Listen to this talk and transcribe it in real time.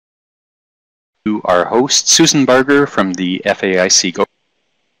Our host, Susan Barger from the FAIC. Go.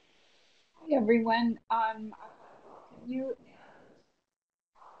 Hi everyone. You,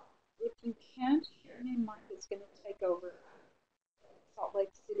 if you can't hear me, Mike is going to take over Salt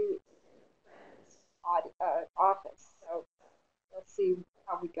Lake City office. So let's see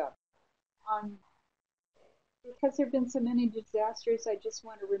how we go. Because there have been so many disasters, I just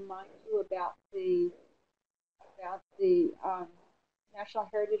want to remind you about the National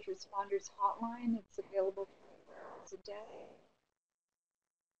Heritage Responders Hotline. It's available 24 hours a day,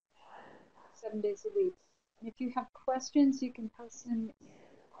 7 days a week. And if you have questions, you can post them in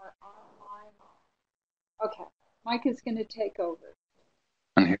our online. Okay, Mike is going to take over.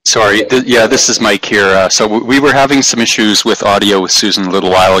 Sorry, this is Mike here. So we were having some issues with audio with Susan a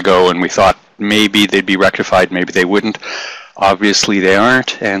little while ago, and we thought maybe they'd be rectified, maybe they wouldn't. Obviously they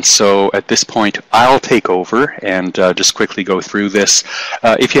aren't, and so at this point I'll take over and just quickly go through this.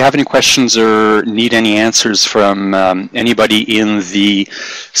 If you have any questions or need any answers from anybody in the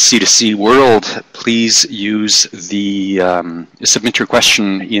C2C world, please use the submit your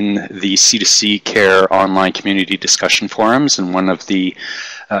question in the C2C Care online community discussion forums, and one of the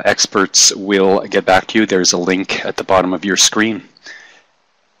experts will get back to you. There's a link at the bottom of your screen.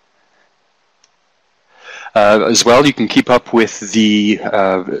 As well, you can keep up with the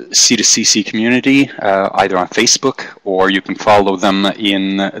C2CC community either on Facebook, or you can follow them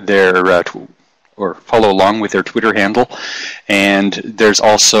in their or follow along with their Twitter handle. And there's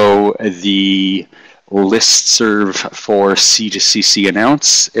also the listserv for C2CC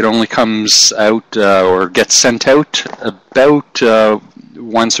Announce. It only comes out or gets sent out about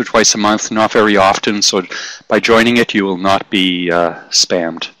once or twice a month, not very often. So by joining it, you will not be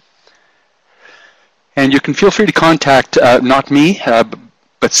spammed. And you can feel free to contact not me,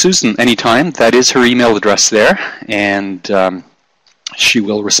 but Susan anytime. That is her email address there, and she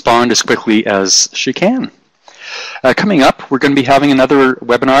will respond as quickly as she can. Coming up, we're going to be having another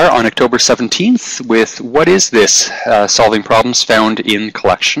webinar on October 17th with What is this? Solving Problems Found in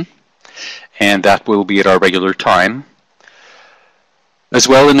Collection, and that will be at our regular time. As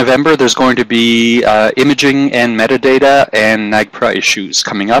well, in November, there's going to be imaging and metadata and NAGPRA issues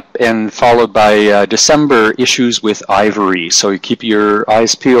coming up, and followed by December issues with Ivory. So you keep your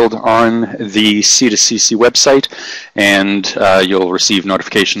eyes peeled on the C2CC website, and you'll receive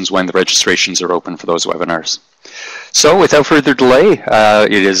notifications when the registrations are open for those webinars. So without further delay,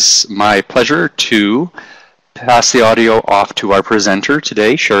 it is my pleasure to pass the audio off to our presenter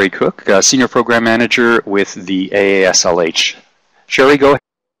today, Sherry Cook, Senior Program Manager with the AASLH. Sherry, go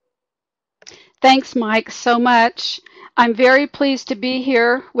ahead. Thanks, Mike, so much. I'm very pleased to be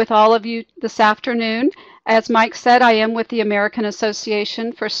here with all of you this afternoon. As Mike said, I am with the American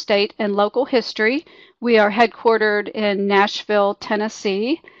Association for State and Local History. We are headquartered in Nashville,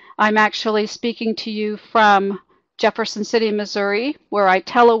 Tennessee. I'm actually speaking to you from Jefferson City, Missouri, where I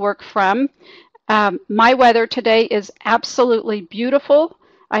telework from. My weather today is absolutely beautiful.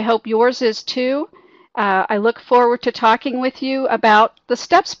 I hope yours is too. I look forward to talking with you about the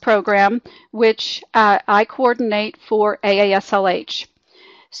STEPs program, which I coordinate for AASLH.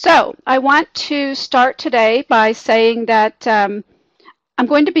 So I want to start today by saying that I'm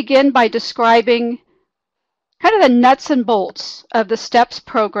going to begin by describing kind of the nuts and bolts of the STEPs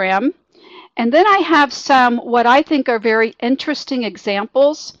program. And then I have some what I think are very interesting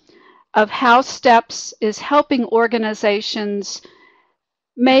examples of how STEPs is helping organizations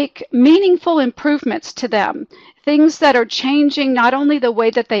make meaningful improvements to them, things that are changing not only the way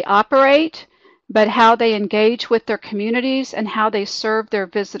that they operate, but how they engage with their communities and how they serve their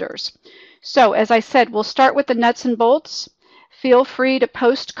visitors. So as I said, we'll start with the nuts and bolts. Feel free to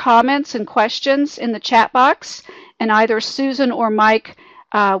post comments and questions in the chat box, and either Susan or Mike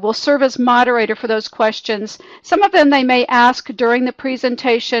will serve as moderator for those questions. Some of them they may ask during the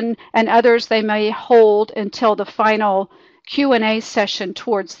presentation, and others they may hold until the final Q&A session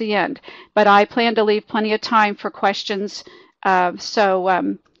towards the end, but I plan to leave plenty of time for questions,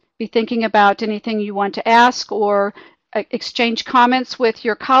 so be thinking about anything you want to ask or exchange comments with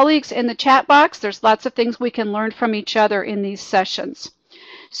your colleagues in the chat box. There's lots of things we can learn from each other in these sessions.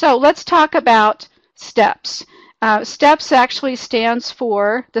 So let's talk about STEPs. STEPs actually stands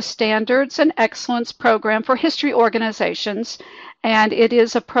for the Standards and Excellence Program for History Organizations, and it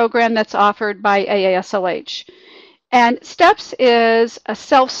is a program that's offered by AASLH. And STEPs is a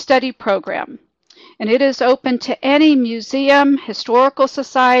self-study program, and it is open to any museum, historical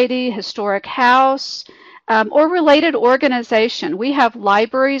society, historic house, or related organization. We have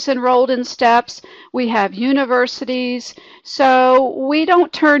libraries enrolled in STEPs, we have universities, so we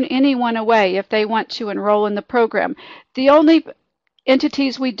don't turn anyone away if they want to enroll in the program. The only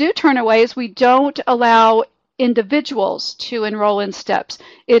entities we do turn away is we don't allow individuals to enroll in STEPs.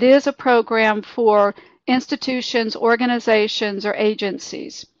 It is a program for institutions, organizations, or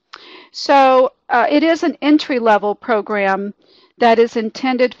agencies. So it is an entry-level program that is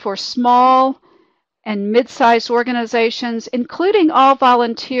intended for small and mid-sized organizations, including all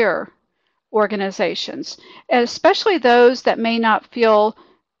volunteer organizations, especially those that may not feel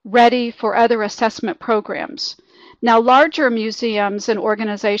ready for other assessment programs. Now, larger museums and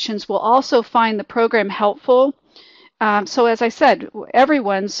organizations will also find the program helpful. So as I said,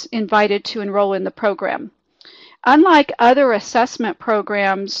 everyone's invited to enroll in the program. Unlike other assessment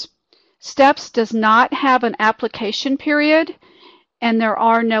programs, STEPs does not have an application period, and there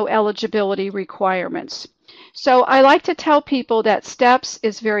are no eligibility requirements. So I like to tell people that STEPs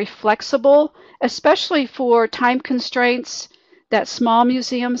is very flexible, especially for time constraints that small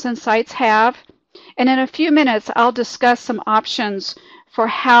museums and sites have. And in a few minutes, I'll discuss some options for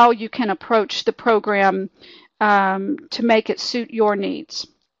how you can approach the program to make it suit your needs.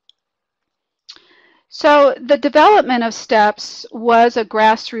 So the development of STEPs was a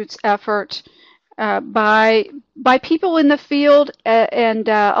grassroots effort by people in the field, and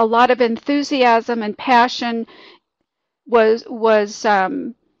a lot of enthusiasm and passion was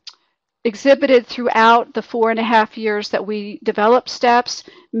exhibited throughout the 4.5 years that we developed STEPs.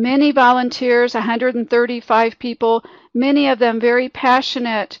 Many volunteers, 135 people, many of them very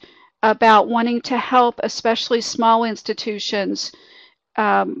passionate about wanting to help, especially small institutions,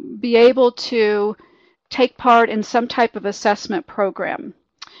 be able to take part in some type of assessment program.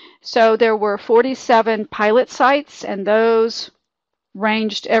 So there were 47 pilot sites, and those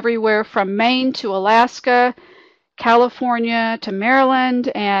ranged everywhere from Maine to Alaska, California to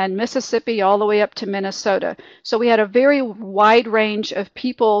Maryland, and Mississippi all the way up to Minnesota. So we had a very wide range of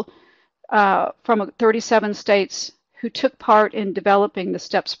people from 37 states who took part in developing the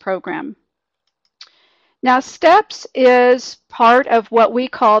STEPs program. Now, STEPs is part of what we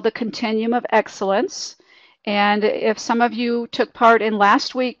call the Continuum of Excellence. And if some of you took part in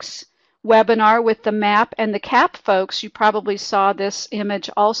last week's webinar with the MAP and the CAP folks, you probably saw this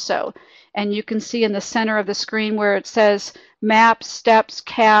image also. And you can see in the center of the screen where it says MAP, STEPs,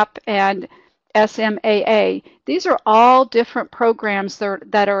 CAP, and SMAA. These are all different programs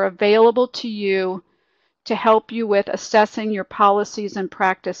that are available to you to help you with assessing your policies and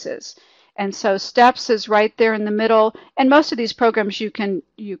practices. And so STEPs is right there in the middle, and most of these programs you can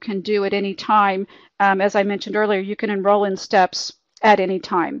do at any time. As I mentioned earlier, you can enroll in STEPs at any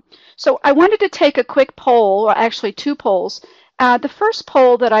time. So I wanted to take a quick poll, or actually two polls. The first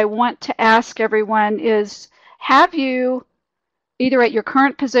poll that I want to ask everyone is, have you, either at your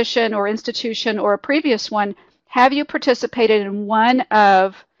current position or institution or a previous one, have you participated in one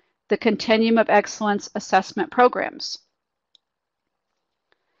of the Continuum of Excellence assessment programs?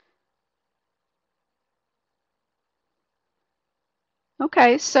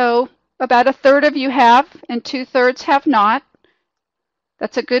 Okay, so about 1/3 of you have, and 2/3 have not.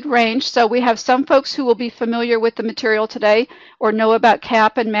 That's a good range. So we have some folks who will be familiar with the material today or know about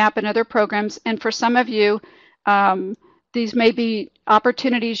CAP and MAP and other programs. And for some of you, these may be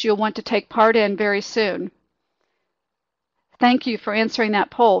opportunities you'll want to take part in very soon. Thank you for answering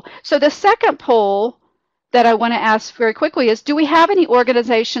that poll. So the second poll that I want to ask very quickly is, do we have any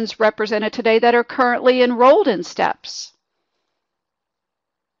organizations represented today that are currently enrolled in STEPs?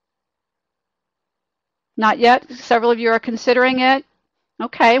 Not yet. Several of you are considering it.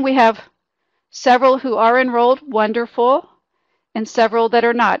 Okay, we have several who are enrolled. Wonderful. And several that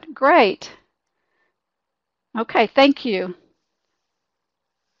are not. Great. Okay, thank you.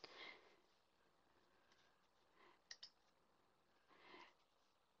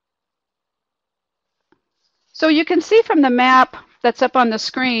 So you can see from the map that's up on the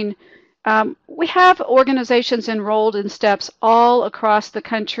screen, we have organizations enrolled in STEPs all across the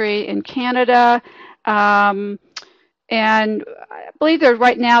country, in Canada, and I believe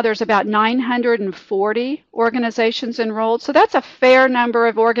right now there's about 940 organizations enrolled. So that's a fair number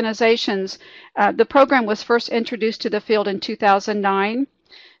of organizations. The program was first introduced to the field in 2009.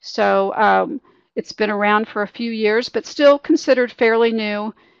 So it's been around for a few years, but still considered fairly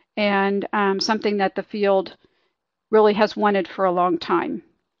new, and something that the field really has wanted for a long time.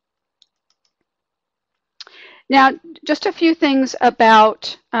 Now, just a few things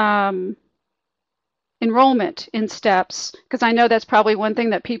about enrollment in STEPs, because I know that's probably one thing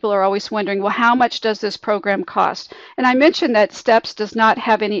that people are always wondering, well, how much does this program cost? And I mentioned that STEPs does not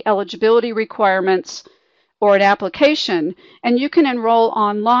have any eligibility requirements or an application, and you can enroll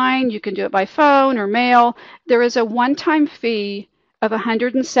online, you can do it by phone or mail. There is a one-time fee of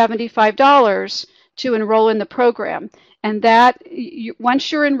 $175 to enroll in the program. And that,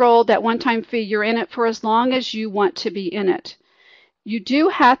 once you're enrolled, that one-time fee, you're in it for as long as you want to be in it. You do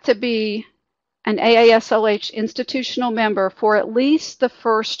have to be an AASLH institutional member for at least the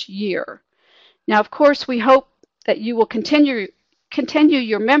first year. Now, of course, we hope that you will continue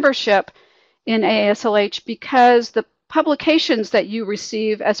your membership in AASLH, because the publications that you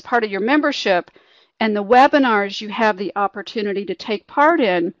receive as part of your membership and the webinars you have the opportunity to take part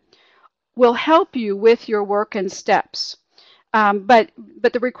in will help you with your work in STEPs. But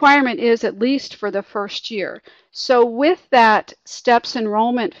the requirement is at least for the first year. So with that STEPs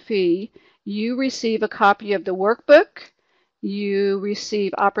enrollment fee, you receive a copy of the workbook, you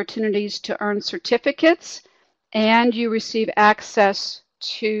receive opportunities to earn certificates, and you receive access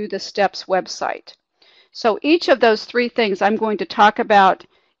to the STEPs website. So each of those three things I'm going to talk about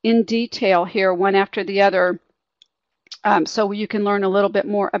in detail here, one after the other, so you can learn a little bit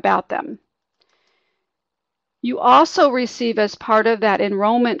more about them. You also receive, as part of that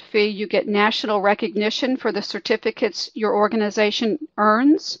enrollment fee, you get national recognition for the certificates your organization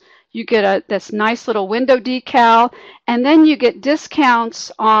earns. You get this nice little window decal, and then you get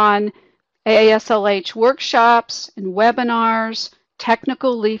discounts on AASLH workshops and webinars,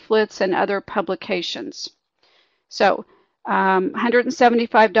 technical leaflets, and other publications. So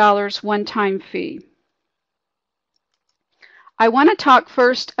 $175 one-time fee. I want to talk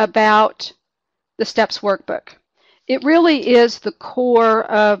first about the STEPs workbook. It really is the core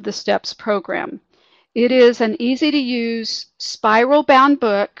of the STEPs program. It is an easy-to-use spiral-bound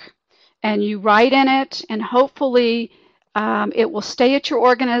book, and you write in it, and hopefully it will stay at your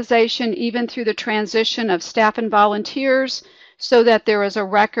organization even through the transition of staff and volunteers, so that there is a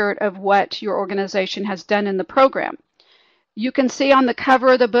record of what your organization has done in the program. You can see on the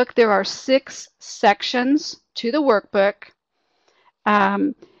cover of the book there are 6 sections to the workbook.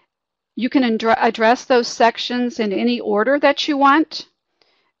 You can address those sections in any order that you want.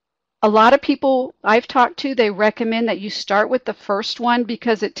 A lot of people I've talked to, they recommend that you start with the first one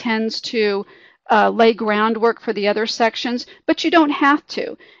because it tends to lay groundwork for the other sections, but you don't have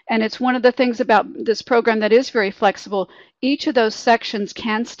to. And it's one of the things about this program that is very flexible. Each of those sections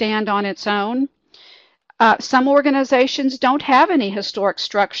can stand on its own. Some organizations don't have any historic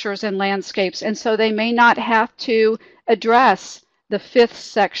structures and landscapes, and so they may not have to address the 5th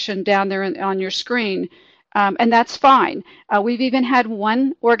section down there on your screen, and that's fine. We've even had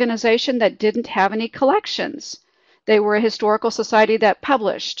one organization that didn't have any collections. They were a historical society that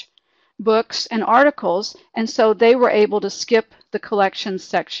published books and articles, and so they were able to skip the collections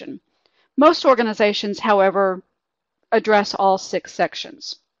section. Most organizations, however, address all 6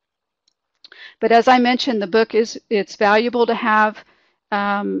 sections. But as I mentioned, the book it's valuable to have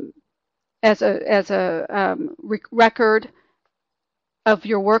as a record of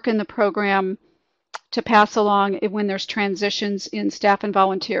your work in the program to pass along when there's transitions in staff and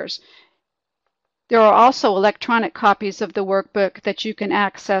volunteers. There are also electronic copies of the workbook that you can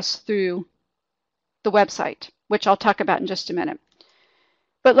access through the website, which I'll talk about in just a minute.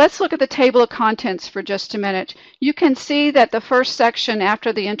 But let's look at the table of contents for just a minute. You can see that the first section,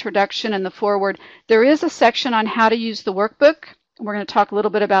 after the introduction and the foreword, there is a section on how to use the workbook. We're going to talk a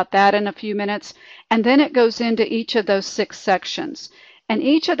little bit about that in a few minutes. And then it goes into each of those 6 sections. And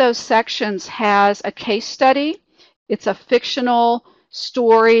each of those sections has a case study. It's a fictional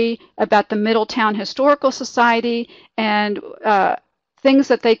story about the Middletown Historical Society and things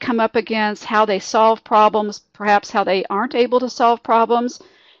that they come up against, how they solve problems, perhaps how they aren't able to solve problems.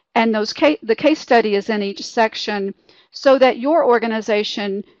 And the case study is in each section so that your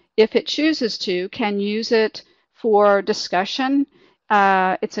organization, if it chooses to, can use it for discussion.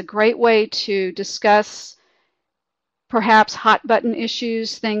 It's a great way to discuss perhaps hot button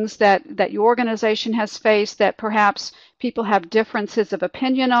issues, things that your organization has faced that perhaps people have differences of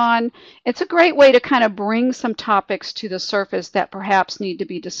opinion on. It's a great way to kind of bring some topics to the surface that perhaps need to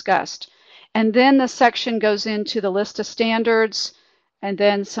be discussed. And then the section goes into the list of standards and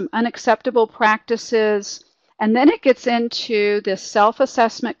then some unacceptable practices. And then it gets into the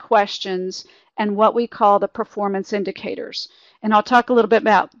self-assessment questions and what we call the performance indicators. And I'll talk a little bit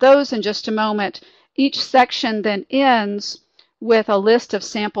about those in just a moment. Each section then ends with a list of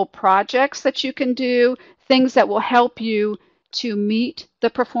sample projects that you can do, things that will help you to meet the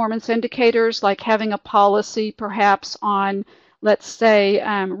performance indicators, like having a policy perhaps on, let's say,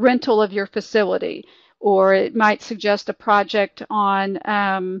 rental of your facility, or it might suggest a project on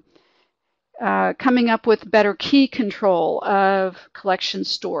coming up with better key control of collection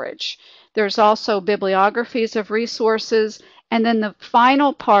storage. There's also bibliographies of resources, and then the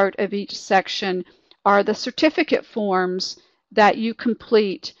final part of each section are the certificate forms that you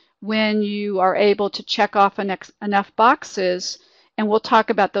complete when you are able to check off enough boxes, and we'll talk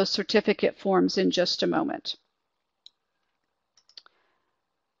about those certificate forms in just a moment.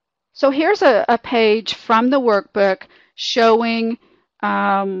 So here's a page from the workbook showing,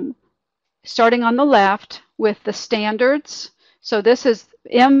 starting on the left with the standards. So this is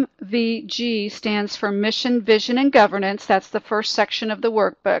MVG, stands for Mission, Vision, and Governance. That's the first section of the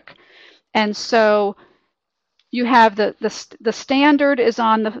workbook. And so you have the standard is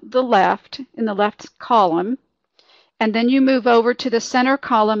on the left, in the left column. And then you move over to the center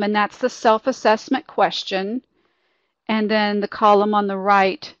column, and that's the self-assessment question. And then the column on the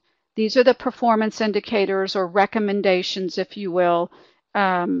right, these are the performance indicators or recommendations, if you will.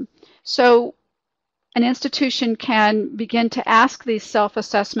 So an institution can begin to ask these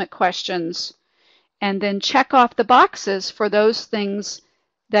self-assessment questions and then check off the boxes for those things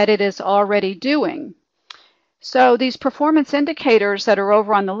that it is already doing. So these performance indicators that are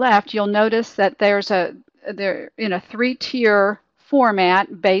over on the left, you'll notice that they're in a 3-tier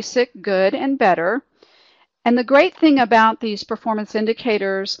format: basic, good, and better. And the great thing about these performance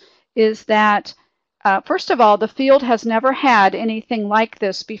indicators is that, first of all, the field has never had anything like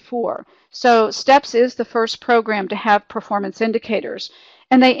this before. So StEPs is the first program to have performance indicators.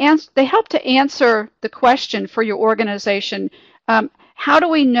 And they help to answer the question for your organization, how do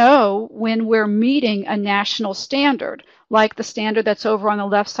we know when we're meeting a national standard, like the standard that's over on the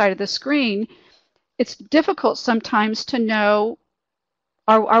left side of the screen? It's difficult sometimes to know,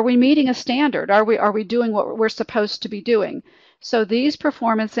 are we meeting a standard? Are we doing what we're supposed to be doing? So these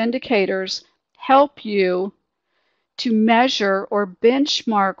performance indicators help you to measure or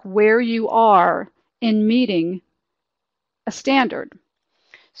benchmark where you are in meeting a standard.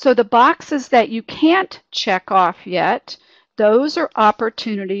 So the boxes that you can't check off yet, those are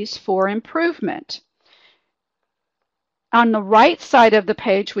opportunities for improvement. On the right side of the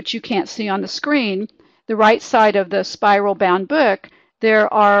page, which you can't see on the screen, the right side of the spiral-bound book,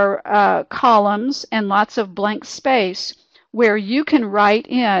 there are columns and lots of blank space where you can write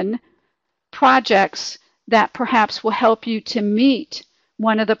in projects that perhaps will help you to meet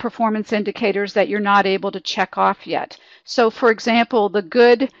one of the performance indicators that you're not able to check off yet. So for example, the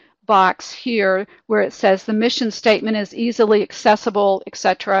good box here where it says the mission statement is easily accessible,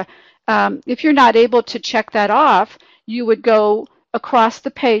 etc. If you're not able to check that off, you would go across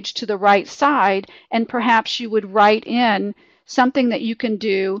the page to the right side, and perhaps you would write in something that you can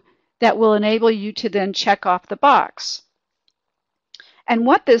do that will enable you to then check off the box. And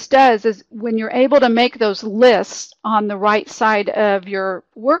what this does is when you're able to make those lists on the right side of your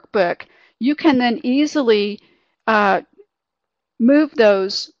workbook, you can then easily move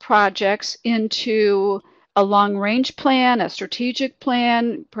those projects into a long-range plan, a strategic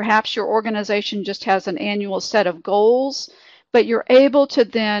plan. Perhaps your organization just has an annual set of goals, but you're able to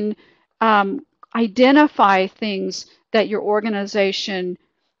then identify things that your organization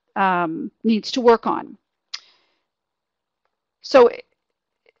needs to work on. So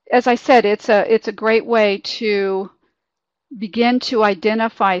as I said, it's a great way to begin to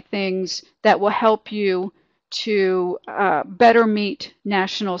identify things that will help you to better meet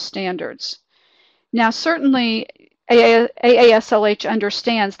national standards. Now, certainly, AASLH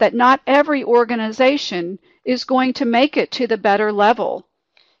understands that not every organization is going to make it to the better level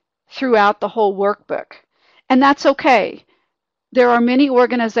throughout the whole workbook, and that's okay. There are many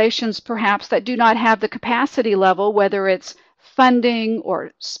organizations, perhaps, that do not have the capacity level, whether it's funding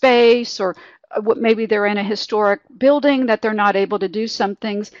or space, or maybe they're in a historic building that they're not able to do some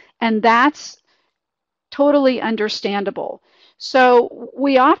things, and that's totally understandable. So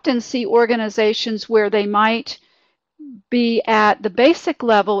we often see organizations where they might be at the basic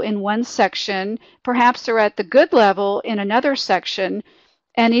level in one section, perhaps they're at the good level in another section,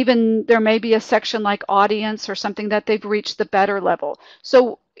 and even there may be a section like audience or something that they've reached the better level.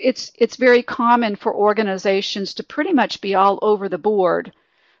 So it's very common for organizations to pretty much be all over the board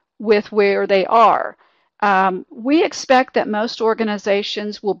with where they are. We expect that most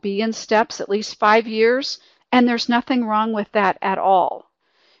organizations will be in StEPs at least 5 years, and there's nothing wrong with that at all.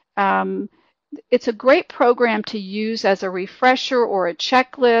 It's a great program to use as a refresher or a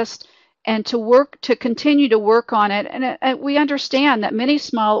checklist, and to continue to work on it. And we understand that many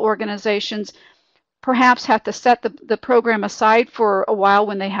small organizations perhaps have to set the program aside for a while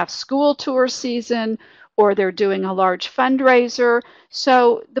when they have school tour season or they're doing a large fundraiser.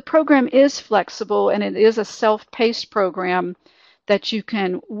 So the program is flexible, and it is a self-paced program that you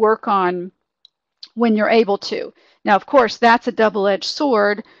can work on when you're able to. Now, of course, that's a double-edged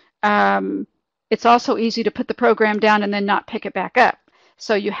sword. It's also easy to put the program down and then not pick it back up.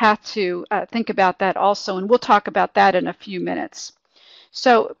 So you have to think about that also, and we'll talk about that in a few minutes.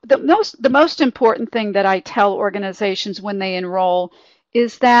 So the most important thing that I tell organizations when they enroll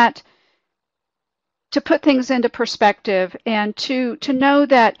is that to put things into perspective and to know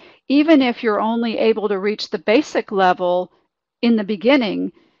that even if you're only able to reach the basic level in the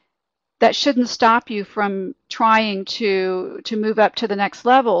beginning, that shouldn't stop you from trying to move up to the next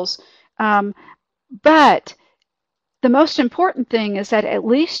levels. But the most important thing is that at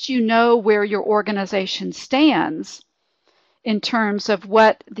least you know where your organization stands in terms of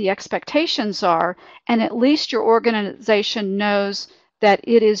what the expectations are, and at least your organization knows that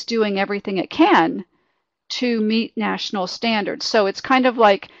it is doing everything it can to meet national standards. So it's kind of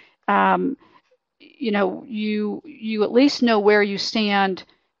like, you know, you at least know where you stand,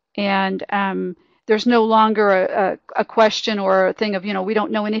 and there's no longer a question or a thing of, you know, we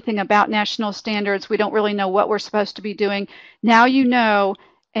don't know anything about national standards. We don't really know what we're supposed to be doing. Now you know,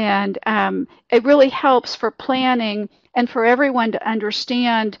 and it really helps for planning and for everyone to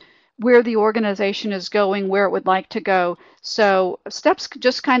understand where the organization is going, where it would like to go. So STEPs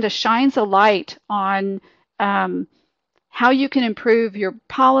just kind of shines a light on how you can improve your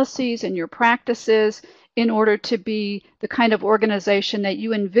policies and your practices in order to be the kind of organization that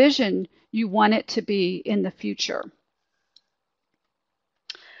you envision you want it to be in the future.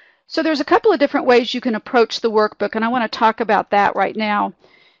 So there's a couple of different ways you can approach the workbook, and I want to talk about that right now.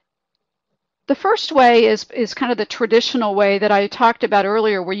 The first way is kind of the traditional way that I talked about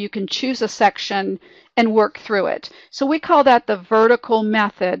earlier, where you can choose a section and work through it. So we call that the vertical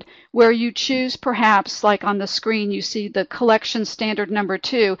method, where you choose, perhaps like on the screen you see the collection standard number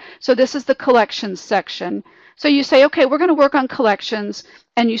 2. So this is the collections section. So you say, okay, we're going to work on collections,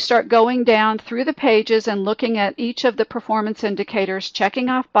 and you start going down through the pages and looking at each of the performance indicators, checking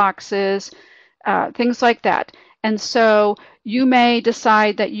off boxes, things like that. And so you may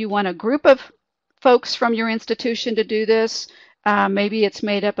decide that you want a group of folks from your institution to do this. Maybe it's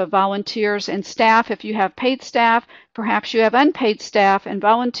made up of volunteers and staff. If you have paid staff, perhaps you have unpaid staff and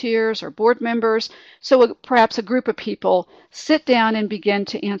volunteers or board members. So perhaps a group of people sit down and begin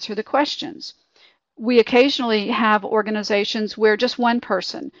to answer the questions. We occasionally have organizations where just one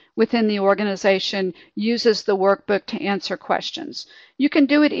person within the organization uses the workbook to answer questions. You can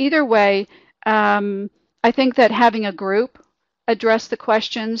do it either way. I think that having a group address the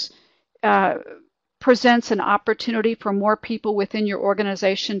questions presents an opportunity for more people within your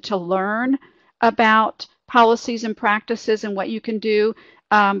organization to learn about policies and practices and what you can do,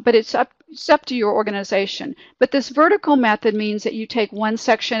 but it's up to your organization. But this vertical method means that you take one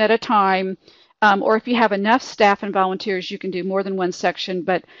section at a time, or if you have enough staff and volunteers, you can do more than one section,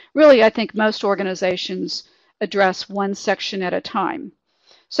 but really I think most organizations address one section at a time.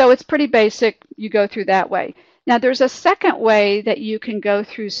 So it's pretty basic. You go through that way. Now there's a second way that you can go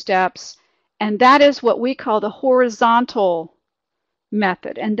through STEPs, and that is what we call the horizontal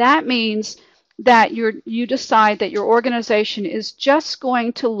method. And that means that you decide that your organization is just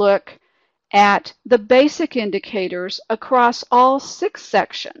going to look at the basic indicators across all 6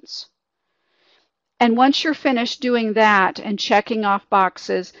 sections. And once you're finished doing that and checking off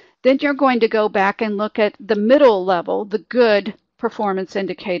boxes, then you're going to go back and look at the middle level, the good performance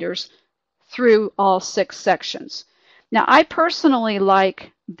indicators, through all 6 sections. Now, I personally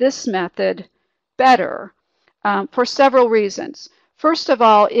like this method better for several reasons. First of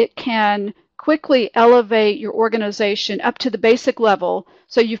all, it can quickly elevate your organization up to the basic level,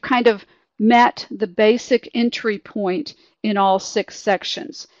 so you've kind of met the basic entry point in all 6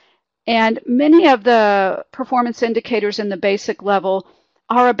 sections. And many of the performance indicators in the basic level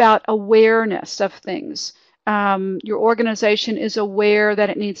are about awareness of things. Your organization is aware that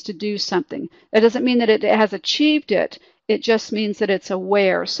it needs to do something. That doesn't mean that it has achieved it. It just means that it's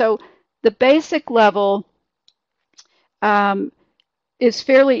aware. So the basic level is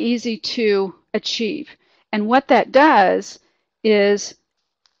fairly easy to achieve. And what that does is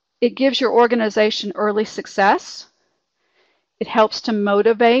it gives your organization early success. It helps to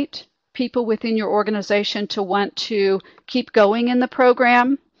motivate people within your organization to want to keep going in the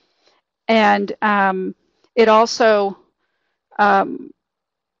program. And it also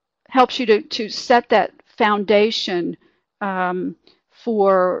helps you to set that foundation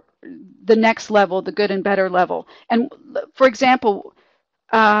for the next level, the good and better level. And for example,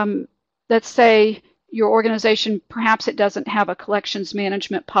 let's say your organization, perhaps it doesn't have a collections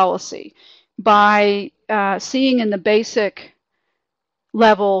management policy. By seeing in the basic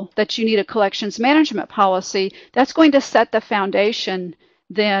level that you need a collections management policy, that's going to set the foundation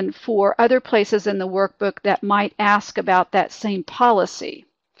then for other places in the workbook that might ask about that same policy.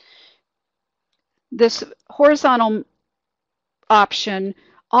 This horizontal option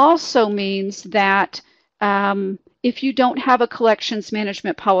also means that if you don't have a collections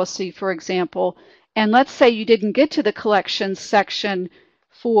management policy, for example, and let's say you didn't get to the collections section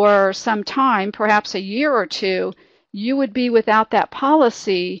for some time, perhaps a year or two, you would be without that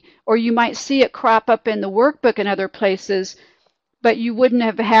policy, or you might see it crop up in the workbook and other places, but you wouldn't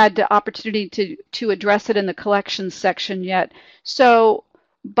have had the opportunity to address it in the collections section yet. So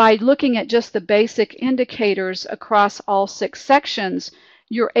by looking at just the basic indicators across all 6 sections,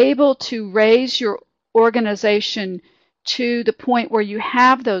 you're able to raise your organization to the point where you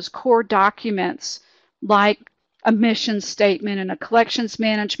have those core documents like a mission statement and a collections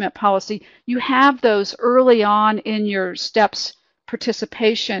management policy. You have those early on in your STEPs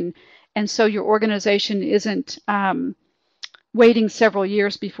participation, and so your organization isn't waiting several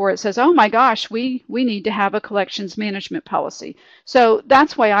years before it says, oh my gosh, we need to have a collections management policy. So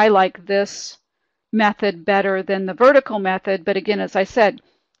that's why I like this method better than the vertical method. But again, as I said,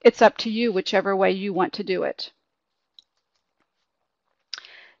 it's up to you whichever way you want to do it.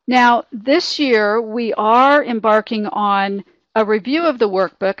 Now, this year we are embarking on a review of the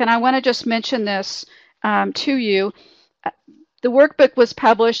workbook, and I want to just mention this to you. The workbook was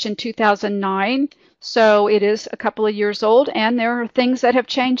published in 2009, so it is a couple of years old, and there are things that have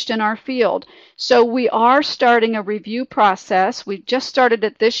changed in our field. So we are starting a review process. We just started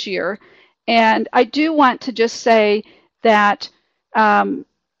it this year, and I do want to just say that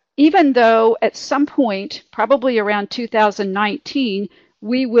even though at some point, probably around 2019,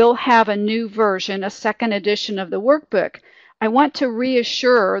 we will have a new version, a second edition of the workbook, I want to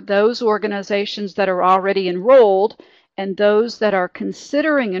reassure those organizations that are already enrolled and those that are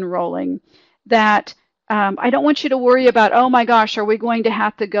considering enrolling that I don't want you to worry about, oh my gosh, are we going to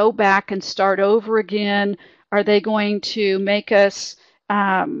have to go back and start over again? Are they going to make us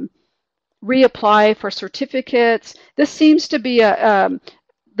reapply for certificates? This seems to be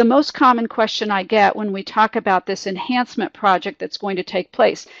the most common question I get when we talk about this enhancement project that's going to take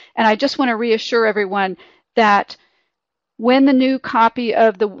place. And I just want to reassure everyone that when the new copy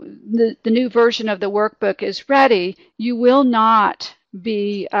of the new version of the workbook is ready, you will not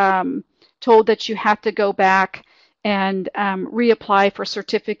be told that you have to go back and reapply for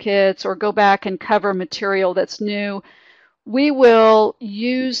certificates or go back and cover material that's new. We will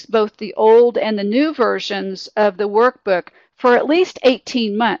use both the old and the new versions of the workbook for at least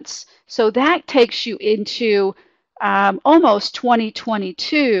 18 months. So that takes you into almost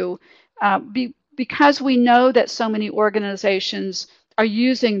 2022 because we know that so many organizations are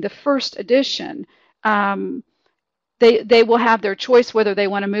using the first edition. They will have their choice whether they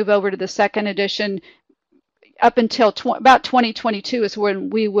want to move over to the second edition. Up until about 2022 is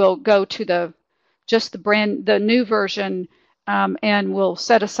when we will go to the new version, and we'll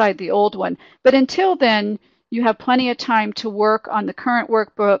set aside the old one. But until then, you have plenty of time to work on the current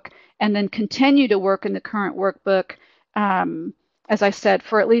workbook and then continue to work in the current workbook, as I said,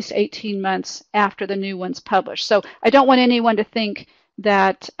 for at least 18 months after the new one's published. So I don't want anyone to think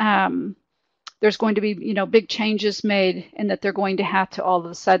that there's going to be big changes made and that they're going to have to all of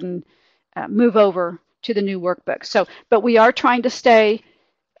a sudden move over to the new workbook. So, but we are trying to stay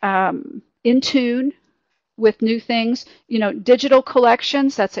in tune with new things. Digital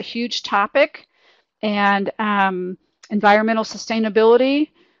collections, that's a huge topic, and environmental sustainability,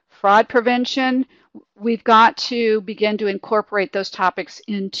 fraud prevention. We've got to begin to incorporate those topics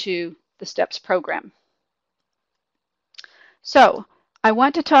into the STEPs program. So I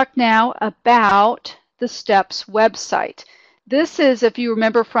want to talk now about the STEPs website. This is, if you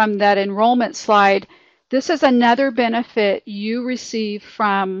remember from that enrollment slide, this is another benefit you receive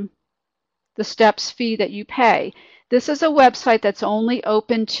from the STEPs fee that you pay. This is a website that's only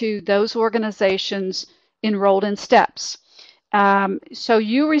open to those organizations enrolled in STEPs. So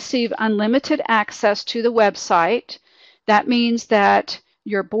you receive unlimited access to the website. That means that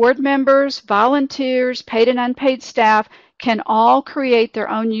your board members, volunteers, paid and unpaid staff can all create their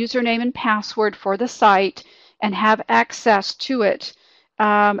own username and password for the site and have access to it.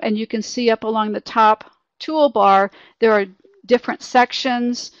 And you can see up along the top toolbar, there are different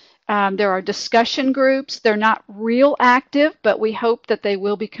sections. There are discussion groups. They're not real active, but we hope that they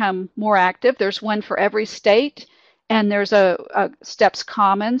will become more active. There's one for every state, and there's a STEPs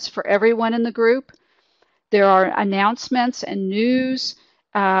Commons for everyone in the group. There are announcements and news,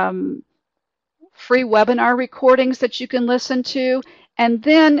 free webinar recordings that you can listen to. And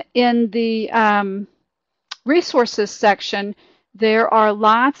then in the resources section, there are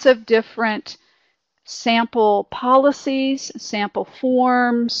lots of different sample policies, sample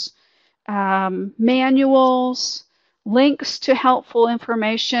forms, manuals, links to helpful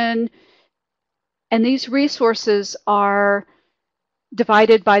information. And these resources are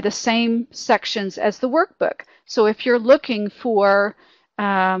divided by the same sections as the workbook. So if you're looking for,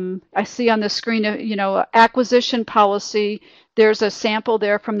 I see on the screen, acquisition policy, there's a sample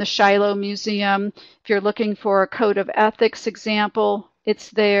there from the Shiloh Museum. If you're looking for a code of ethics example, it's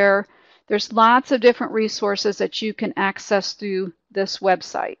there. There's lots of different resources that you can access through this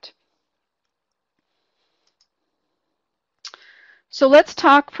website. So let's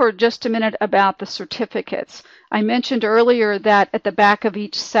talk for just a minute about the certificates. I mentioned earlier that at the back of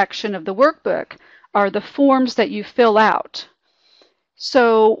each section of the workbook are the forms that you fill out.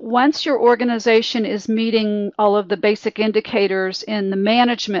 So once your organization is meeting all of the basic indicators in the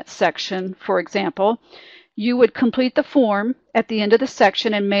management section, for example, you would complete the form at the end of the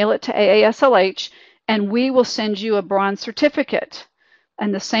section and mail it to AASLH, and we will send you a bronze certificate.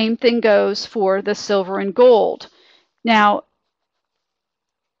 And the same thing goes for the silver and gold. Now,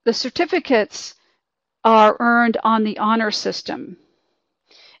 the certificates are earned on the honor system.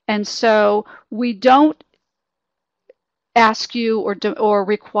 And so we don't ask you or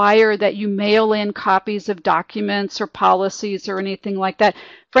require that you mail in copies of documents or policies or anything like that.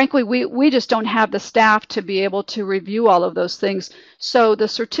 Frankly, we just don't have the staff to be able to review all of those things. So the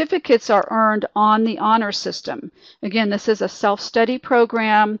certificates are earned on the honor system. Again, this is a self-study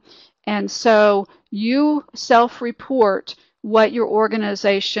program, and so you self-report what your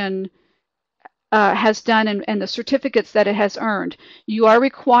organization has done and the certificates that it has earned. You are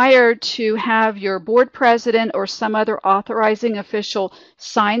required to have your board president or some other authorizing official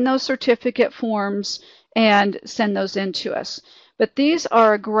sign those certificate forms and send those in to us. But these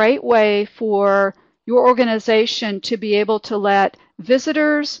are a great way for your organization to be able to let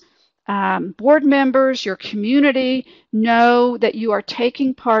visitors, board members, your community know that you are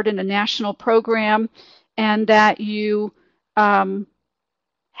taking part in a national program and that you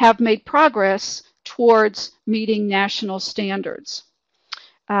have made progress towards meeting national standards.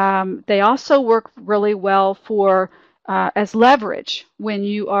 They also work really well for as leverage when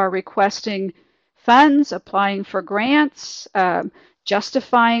you are requesting funds, applying for grants,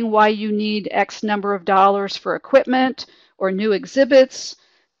 justifying why you need X number of dollars for equipment or new exhibits,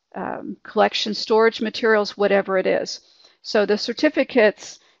 collection storage materials, whatever it is. So the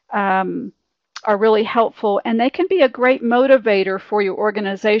certificates are really helpful, and they can be a great motivator for your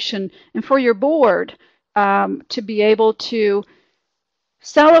organization and for your board to be able to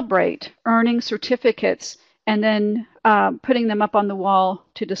celebrate earning certificates and then putting them up on the wall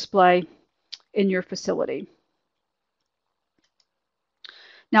to display in your facility.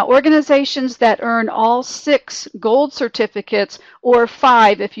 Now, organizations that earn all 6 gold certificates, or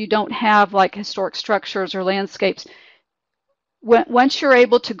 5 if you don't have like historic structures or landscapes, once you're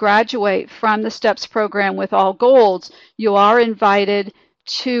able to graduate from the STEPs program with all golds, you are invited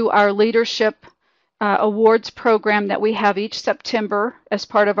to our leadership awards program that we have each September as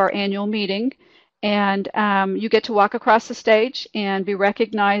part of our annual meeting. And you get to walk across the stage and be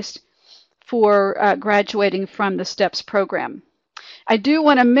recognized for graduating from the STEPs program. I do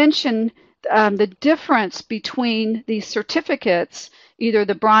want to mention the difference between these certificates, either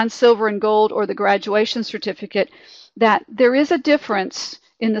the bronze, silver, and gold or the graduation certificate, that there is a difference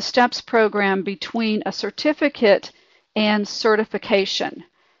in the STEPs program between a certificate and certification.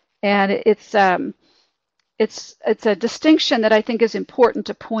 And it's a distinction that I think is important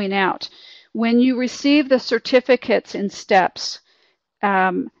to point out. When you receive the certificates in STEPs,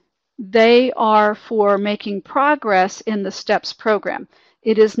 they are for making progress in the STEPs program.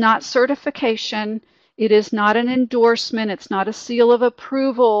 It is not certification. It is not an endorsement. It's not a seal of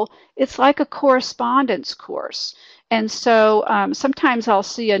approval. It's like a correspondence course. And so sometimes I'll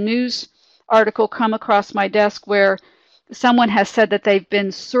see a news article come across my desk where someone has said that they've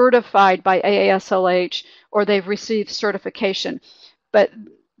been certified by AASLH or they've received certification. But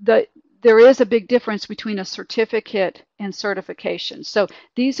there is a big difference between a certificate and certification. So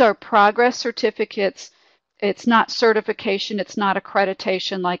these are progress certificates. It's not certification. It's not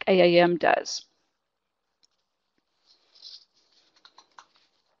accreditation like AAM does.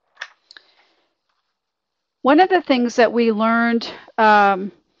 One of the things that we learned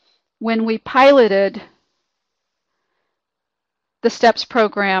when we piloted the STEPs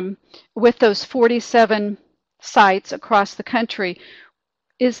program with those 47 sites across the country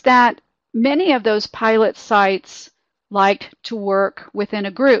is that many of those pilot sites liked to work within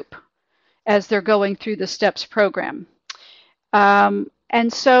a group as they're going through the STEPs program.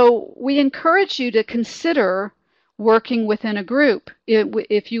 And so we encourage you to consider working within a group.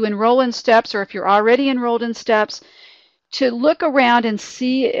 If you enroll in STEPs or if you're already enrolled in STEPs, to look around and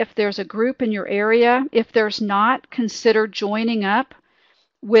see if there's a group in your area. If there's not, consider joining up.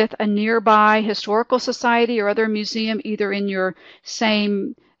 with a nearby historical society or other museum, either in your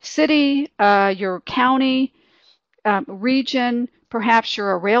same city, your county, region. Perhaps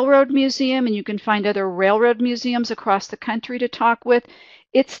you're a railroad museum and you can find other railroad museums across the country to talk with.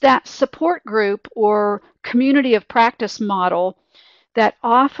 It's that support group or community of practice model that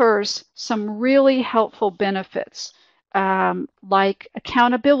offers some really helpful benefits, like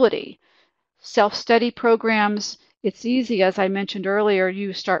accountability, self-study programs. It's easy, as I mentioned earlier,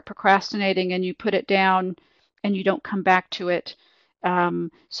 you start procrastinating and you put it down and you don't come back to it.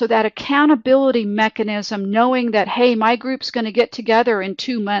 So that accountability mechanism, knowing that, hey, my group's going to get together in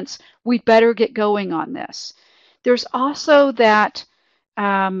 2 months, we better get going on this. There's also that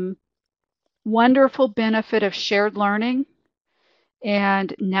wonderful benefit of shared learning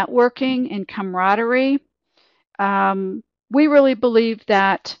and networking and camaraderie. We really believe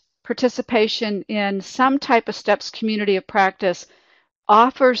that participation in some type of STEPs community of practice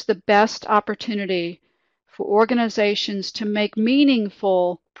offers the best opportunity for organizations to make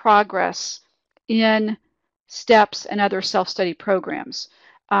meaningful progress in STEPs and other self-study programs.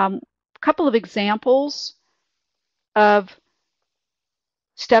 A couple of examples of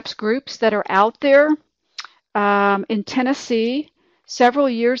STEPs groups that are out there. In Tennessee, several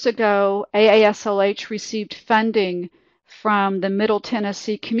years ago, AASLH received funding from the Middle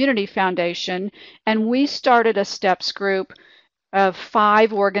Tennessee Community Foundation, and we started a STEPs group of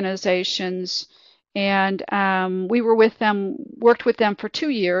 5 organizations, and we were with them, worked with them for 2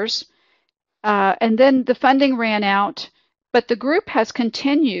 years, and then the funding ran out, but the group has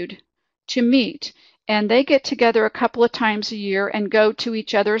continued to meet, and they get together a couple of times a year and go to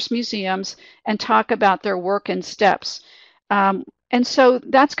each other's museums and talk about their work in STEPs. And so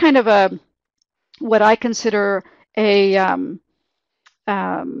that's kind of what I consider a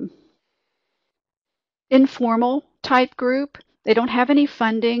informal type group. They don't have any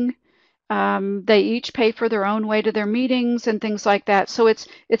funding. They each pay for their own way to their meetings and things like that. So it's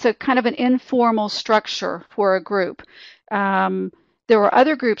a kind of an informal structure for a group. There are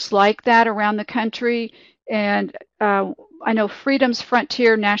other groups like that around the country, and I know Freedom's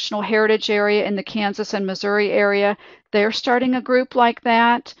Frontier National Heritage Area in the Kansas and Missouri area, they're starting a group like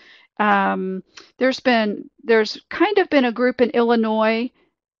that. There's kind of been a group in Illinois.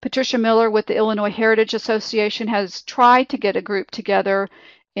 Patricia Miller with the Illinois Heritage Association has tried to get a group together,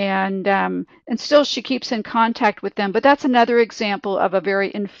 and still she keeps in contact with them. But that's another example of a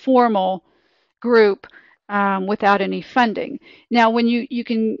very informal group without any funding. Now, when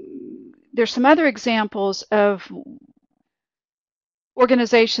there's some other examples of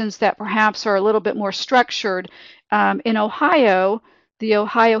organizations that perhaps are a little bit more structured. In Ohio, the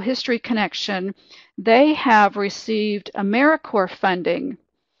Ohio History Connection, they have received AmeriCorps funding.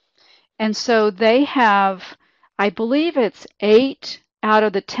 And so they have, I believe it's 8 out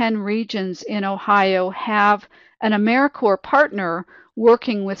of the 10 regions in Ohio have an AmeriCorps partner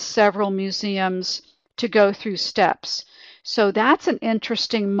working with several museums to go through STEPs. So that's an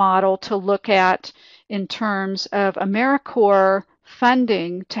interesting model to look at in terms of AmeriCorps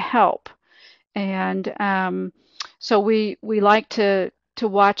funding to help. And so we like to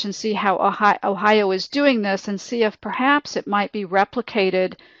watch and see how Ohio is doing this and see if perhaps it might be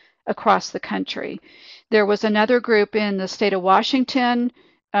replicated across the country. There was another group in the state of Washington,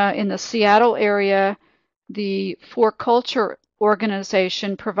 in the Seattle area. The For Culture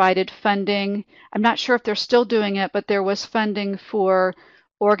organization provided funding. I'm not sure if they're still doing it, but there was funding for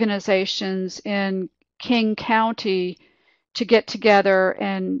organizations in King County to get together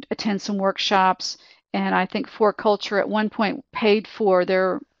and attend some workshops. And I think For Culture at one point paid for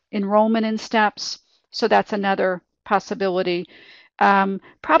their enrollment in STEPs. So that's another possibility.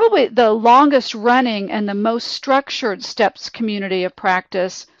 Probably the longest running and the most structured STEPs community of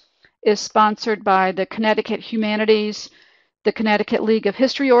practice is sponsored by the Connecticut Humanities, the Connecticut League of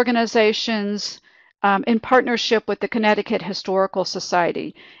History Organizations, in partnership with the Connecticut Historical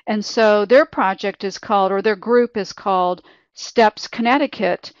Society. And so their project is called, or their group is called STEPs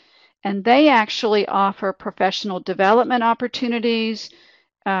Connecticut, and they actually offer professional development opportunities,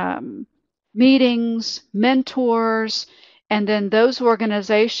 meetings, mentors, and then those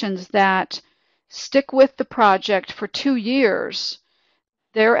organizations that stick with the project for 2 years,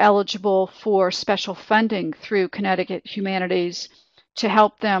 they're eligible for special funding through Connecticut Humanities to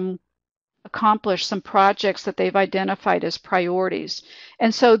help them accomplish some projects that they've identified as priorities.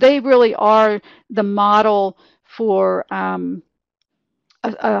 And so they really are the model for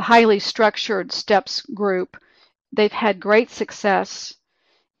a highly structured STEPs group. They've had great success,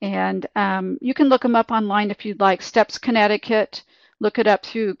 and you can look them up online if you'd like. STEPs Connecticut, look it up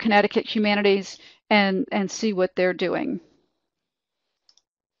through Connecticut Humanities and see what they're doing.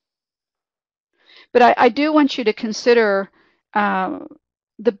 But I do want you to consider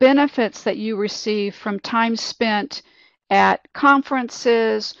the benefits that you receive from time spent at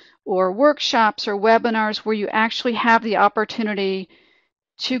conferences or workshops or webinars where you actually have the opportunity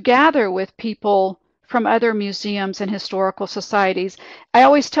to gather with people from other museums and historical societies. I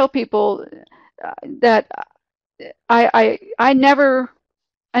always tell people that I never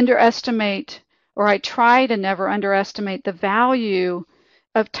underestimate, or I try to never underestimate the value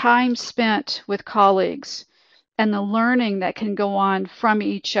of time spent with colleagues and the learning that can go on from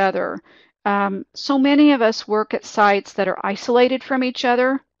each other. So many of us work at sites that are isolated from each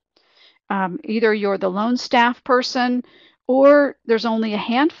other. Either you're the lone staff person, or there's only a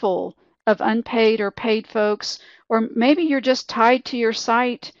handful of unpaid or paid folks, or maybe you're just tied to your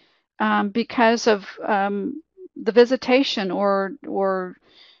site because of the visitation or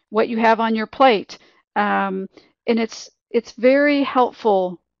what you have on your plate. And it's very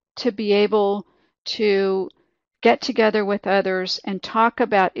helpful to be able to get together with others and talk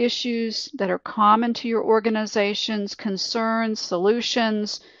about issues that are common to your organizations, concerns,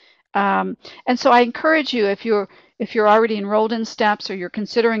 solutions. And so I encourage you, if you're already enrolled in STEPs or you're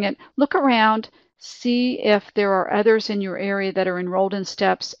considering it, look around, see if there are others in your area that are enrolled in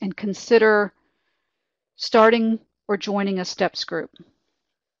STEPs, and consider starting or joining a STEPs group.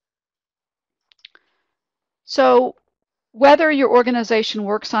 So whether your organization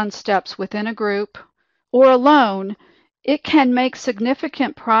works on STEPs within a group or alone, it can make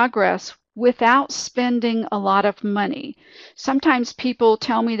significant progress without spending a lot of money. Sometimes people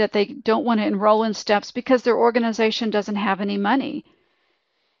tell me that they don't want to enroll in STEPs because their organization doesn't have any money.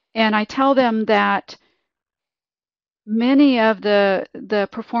 And I tell them that many of the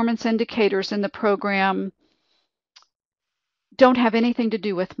performance indicators in the program don't have anything to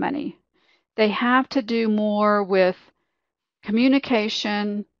do with money. They have to do more with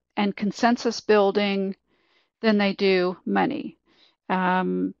communication and consensus building than they do money.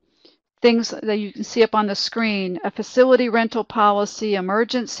 Things that you can see up on the screen: a facility rental policy,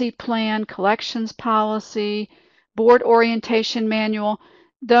 emergency plan, collections policy, board orientation manual.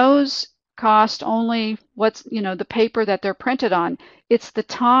 Those cost only the paper that they're printed on. It's the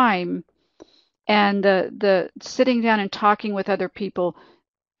time and the sitting down and talking with other people.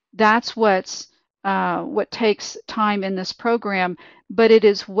 That's what takes time in this program, but it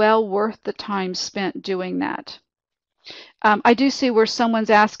is well worth the time spent doing that. I do see where someone's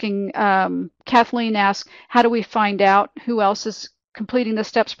asking, Kathleen asked, how do we find out who else is completing the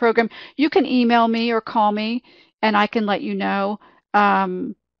STEPS program? You can email me or call me, and I can let you know.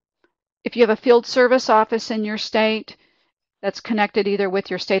 If you have a field service office in your state that's connected either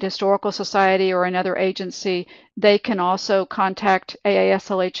with your state historical society or another agency, they can also contact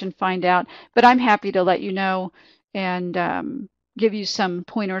AASLH and find out. But I'm happy to let you know and give you some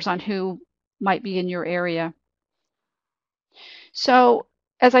pointers on who might be in your area. So,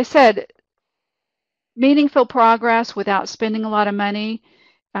 as I said, meaningful progress without spending a lot of money.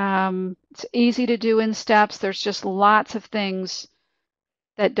 It's easy to do in STEPs. There's just lots of things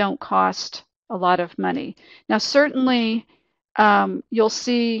that don't cost a lot of money. Now, certainly, you'll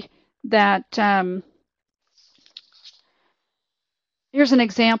see that here's an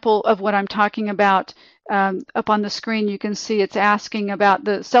example of what I'm talking about. Up on the screen, you can see it's asking about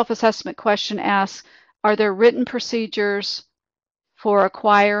the self-assessment question asks, are there written procedures for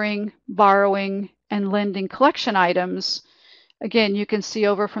acquiring, borrowing, and lending collection items? Again, you can see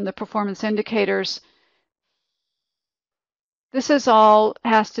over from the performance indicators, this is all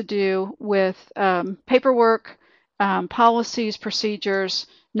has to do with paperwork, policies, procedures,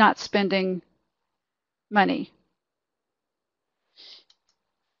 not spending money.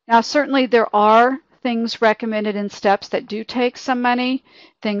 Now, certainly there are things recommended in STEPs that do take some money,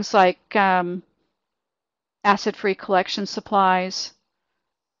 things like acid-free collection supplies,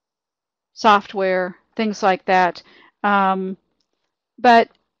 software, things like that. But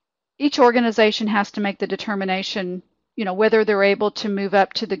each organization has to make the determination, whether they're able to move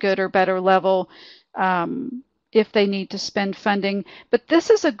up to the good or better level if they need to spend funding. But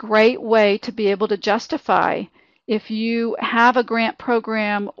this is a great way to be able to justify if you have a grant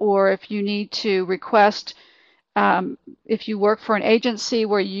program or if you need to request, if you work for an agency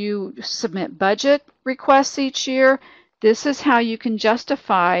where you submit budget requests each year, this is how you can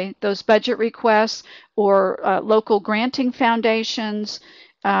justify those budget requests, or local granting foundations.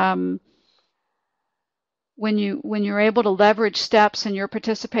 When you're able to leverage STEPs and your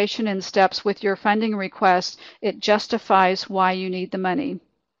participation in STEPs with your funding request, it justifies why you need the money.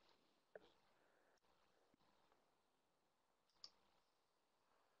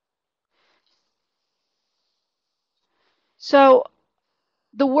 So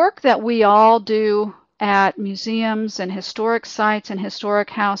the work that we all do at museums and historic sites and historic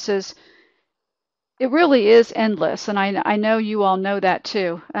houses, it really is endless, and I know you all know that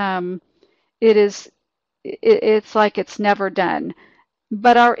too. It's like it's never done.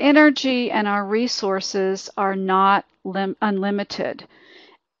 But our energy and our resources are not unlimited.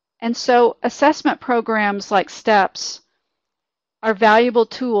 And so assessment programs like StEPs are valuable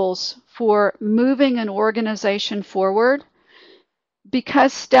tools for moving an organization forward,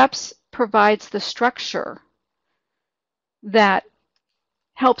 because StEPs provides the structure that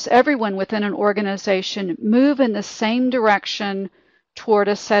helps everyone within an organization move in the same direction toward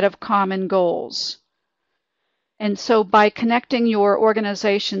a set of common goals. And so by connecting your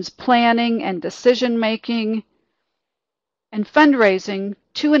organization's planning and decision making and fundraising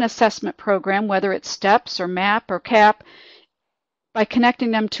to an assessment program, whether it's StEPs or MAP or CAP, by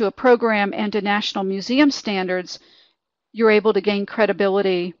connecting them to a program and to national museum standards, you're able to gain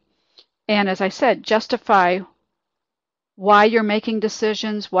credibility and, as I said, justify why you're making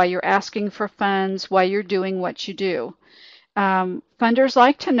decisions, why you're asking for funds, why you're doing what you do. Funders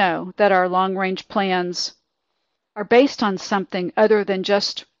like to know that our long-range plans are based on something other than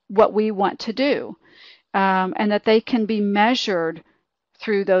just what we want to do, and that they can be measured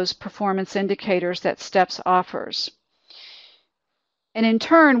through those performance indicators that StEPs offers. And in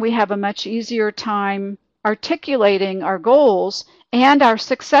turn, we have a much easier time articulating our goals and our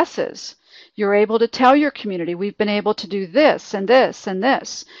successes. You're able to tell your community, we've been able to do this and this and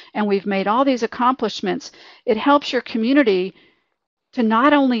this, and we've made all these accomplishments. It helps your community to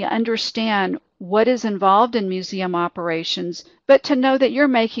not only understand what is involved in museum operations, but to know that you're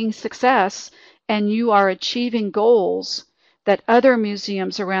making success and you are achieving goals that other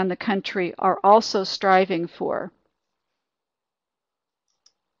museums around the country are also striving for.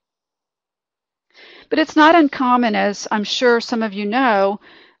 But it's not uncommon, as I'm sure some of you know,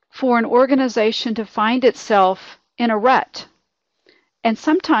 for an organization to find itself in a rut, and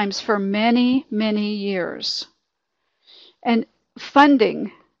sometimes for many, many years. And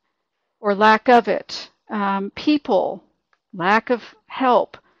funding or lack of it, people, lack of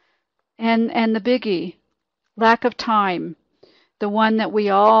help, and the biggie, lack of time, the one that we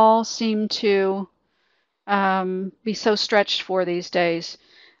all seem to be so stretched for these days.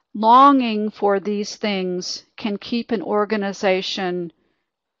 Longing for these things can keep an organization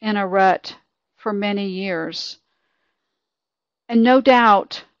in a rut for many years. And no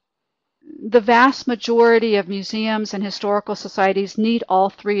doubt, the vast majority of museums and historical societies need all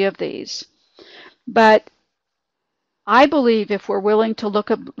three of these. But I believe if we're willing to look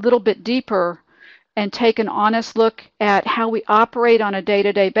a little bit deeper and take an honest look at how we operate on a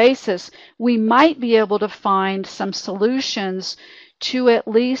day-to-day basis, we might be able to find some solutions to at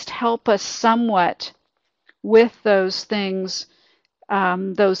least help us somewhat with those things,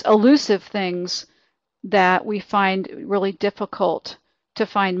 those elusive things that we find really difficult to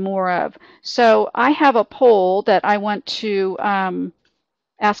find more of. So I have a poll that I want to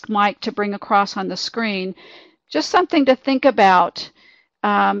ask Mike to bring across on the screen. Just something to think about.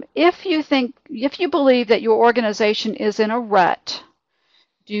 If you believe that your organization is in a rut,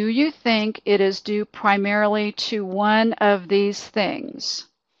 do you think it is due primarily to one of these things?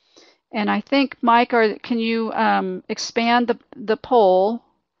 And I think, Mike, can you expand the poll?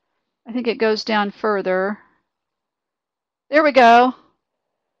 I think it goes down further. There we go.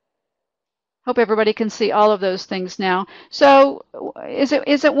 Hope everybody can see all of those things now. So is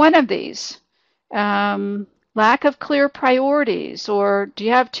it one of these? Lack of clear priorities, or do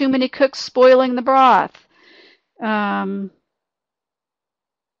you have too many cooks spoiling the broth?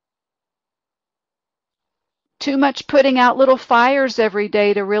 Too much putting out little fires every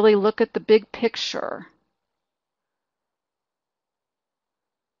day to really look at the big picture?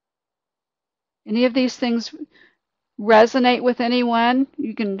 Any of these things resonate with anyone?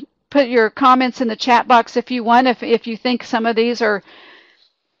 You can put your comments in the chat box if you want, if you think some of these are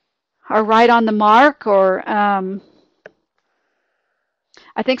right on the mark, or I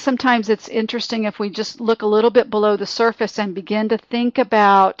think sometimes it's interesting if we just look a little bit below the surface and begin to think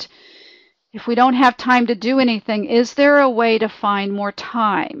about, if we don't have time to do anything, is there a way to find more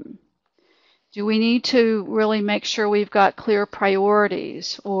time? Do we need to really make sure we've got clear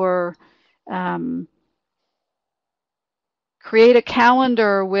priorities, or create a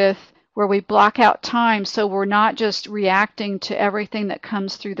calendar where we block out time so we're not just reacting to everything that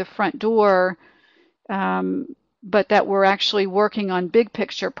comes through the front door, but that we're actually working on big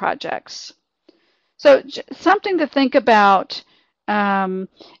picture projects? So something to think about, and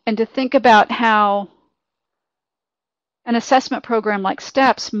to think about how an assessment program like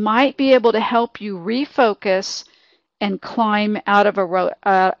StEPs might be able to help you refocus and climb out of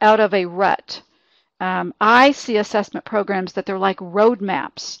a rut. I see assessment programs that they're like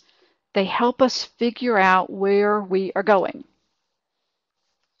roadmaps. They help us figure out where we are going.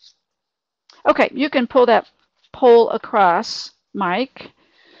 Okay, you can pull that poll across, Mike.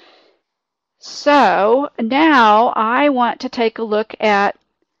 So now I want to take a look at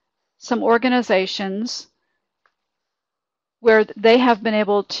some organizations where they have been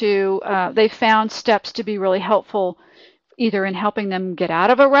able to, they found STEPs to be really helpful, either in helping them get out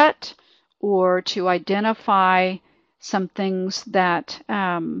of a rut or to identify some things that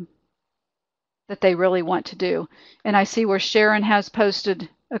that they really want to do. And I see where Sharon has posted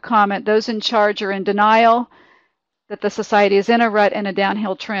a comment. Those in charge are in denial that the society is in a rut and a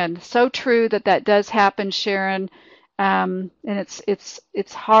downhill trend. So true that that does happen, Sharon. And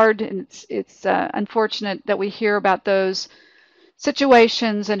it's hard, and it's unfortunate that we hear about those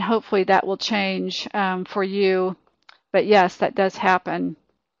situations, and hopefully that will change for you. But yes, that does happen.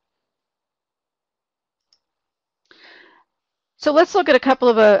 So let's look at a couple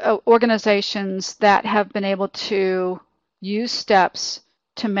of organizations that have been able to use STEPs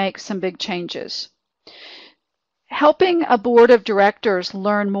to make some big changes. Helping a board of directors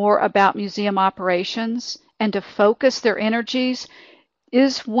learn more about museum operations and to focus their energies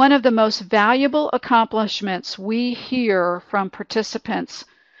is one of the most valuable accomplishments we hear from participants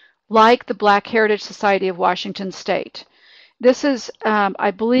like the Black Heritage Society of Washington State. This is,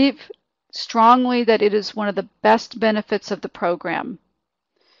 I believe strongly that it is one of the best benefits of the program,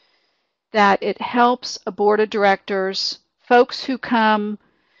 that it helps a board of directors, folks who come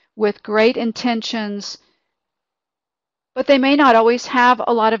with great intentions, but they may not always have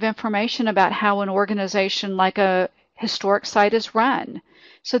a lot of information about how an organization like a historic site is run.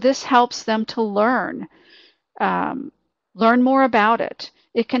 So this helps them to learn more about it.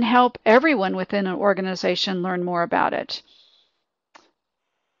 It can help everyone within an organization learn more about it.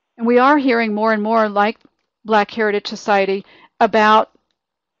 And we are hearing more and more, like Black Heritage Society, about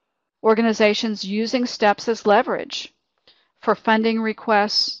organizations using STEPs as leverage for funding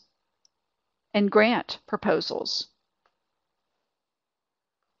requests and grant proposals.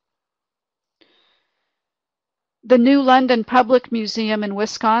 The New London Public Museum in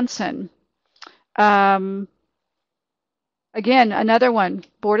Wisconsin, again, another one.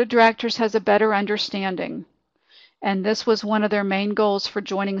 Board of Directors has a better understanding, and this was one of their main goals for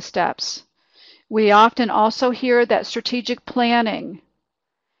joining STEPs. We often also hear that strategic planning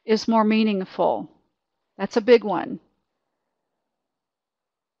is more meaningful. That's a big one.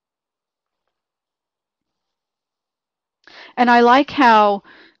 And I like how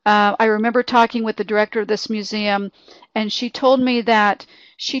I remember talking with the director of this museum, and she told me that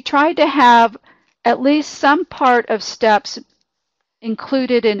she tried to have at least some part of STEPs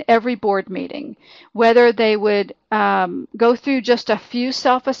included in every board meeting, whether they would go through just a few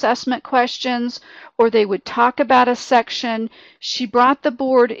self-assessment questions or they would talk about a section. She brought the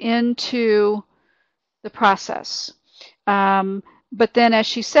board into the process. But then, as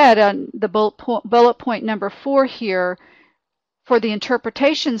she said, on the bullet point number 4 here, for the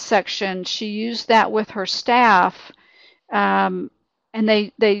interpretation section, she used that with her staff, and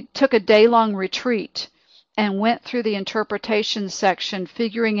they took a day-long retreat and went through the interpretation section,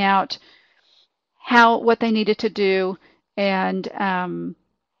 figuring out what they needed to do and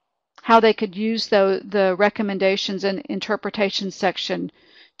how they could use the recommendations and interpretation section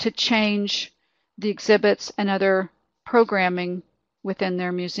to change the exhibits and other programming within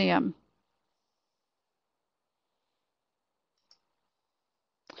their museum.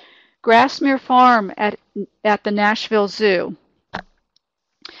 Grassmere Farm at the Nashville Zoo.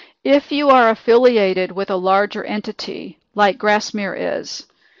 If you are affiliated with a larger entity, like Grassmere is,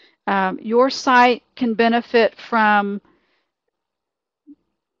 your site can benefit from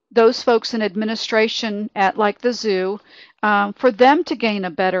those folks in administration at like the zoo, for them to gain a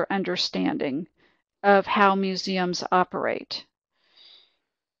better understanding of how museums operate.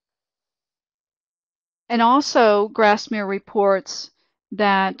 And also, Grassmere reports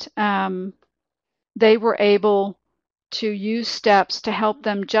that they were able to use STEPs to help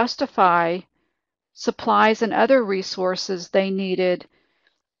them justify supplies and other resources they needed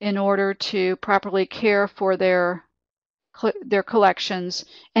in order to properly care for their collections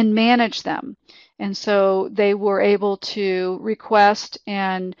and manage them. And so they were able to request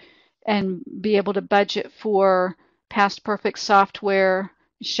and be able to budget for past perfect software,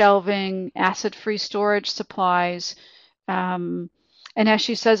 shelving, acid-free storage supplies. And as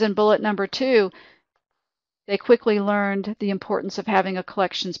she says in bullet number 2, they quickly learned the importance of having a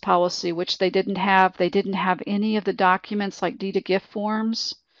collections policy, which they didn't have. They didn't have any of the documents like deed of gift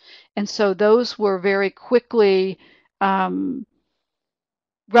forms. And so those were very quickly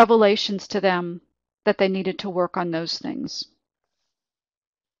revelations to them that they needed to work on those things.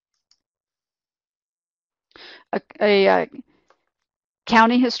 A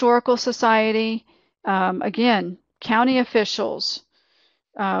county historical society, again, county officials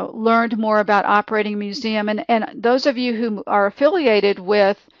learned more about operating a museum. And those of you who are affiliated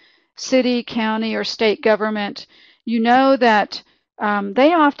with city, county, or state government, you know that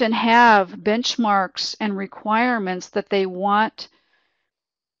they often have benchmarks and requirements that they want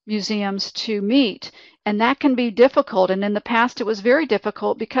museums to meet. And that can be difficult. And in the past, it was very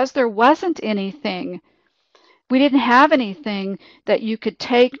difficult because there wasn't anything. We didn't have anything that you could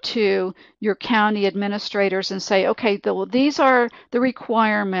take to your county administrators and say, okay, well, these are the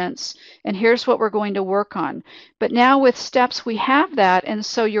requirements, and here's what we're going to work on. But now with STEPs, we have that, and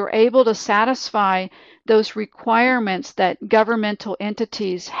so you're able to satisfy those requirements that governmental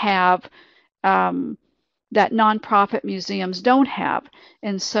entities have that nonprofit museums don't have.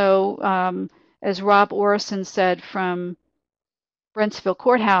 And so, as Rob Orison said from Brentsville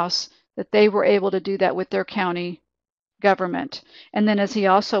Courthouse, that they were able to do that with their county government. And then, as he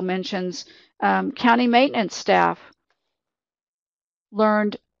also mentions, county maintenance staff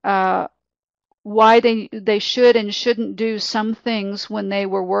learned why they should and shouldn't do some things when they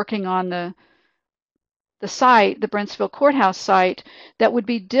were working on the site, the Brentsville Courthouse site, that would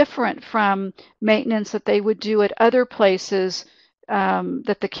be different from maintenance that they would do at other places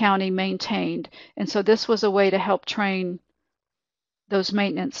that the county maintained. And so this was a way to help train those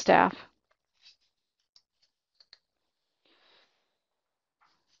maintenance staff.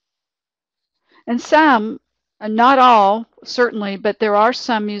 And some, not all, certainly, but there are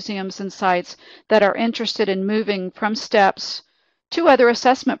some museums and sites that are interested in moving from STEPs to other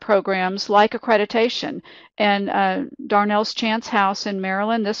assessment programs like accreditation. And Darnell's Chance House in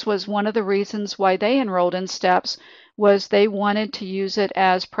Maryland, this was one of the reasons why they enrolled in STEPs, was they wanted to use it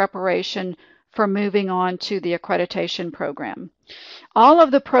as preparation for moving on to the accreditation program. All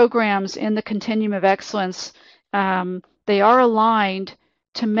of the programs in the Continuum of Excellence, they are aligned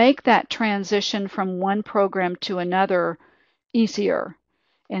to make that transition from one program to another easier.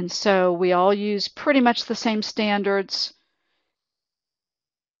 And so we all use pretty much the same standards.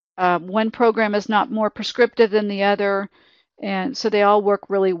 One program is not more prescriptive than the other, and so they all work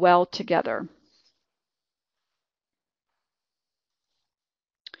really well together.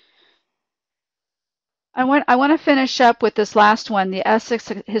 I want to finish up with this last one, the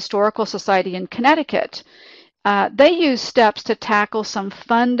Essex Historical Society in Connecticut. They use STEPs to tackle some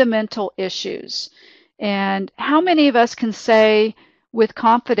fundamental issues. And how many of us can say with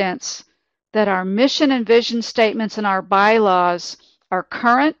confidence that our mission and vision statements and our bylaws are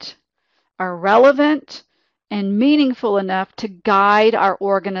current, are relevant, and meaningful enough to guide our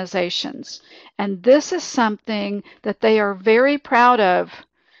organizations? And this is something that they are very proud of,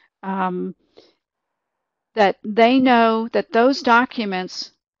 that they know that those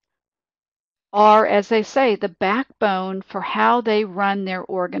documents are, as they say, the backbone for how they run their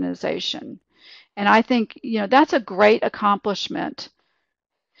organization. And I think, that's a great accomplishment.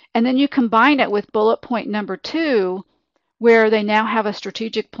 And then you combine it with bullet point number 2, where they now have a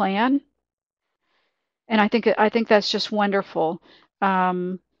strategic plan. And I think that's just wonderful.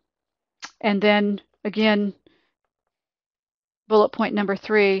 And then again, bullet point number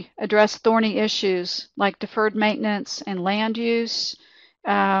 3, address thorny issues like deferred maintenance and land use.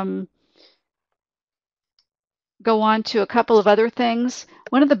 Go on to a couple of other things.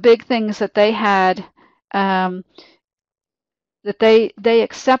 One of the big things that they had, that they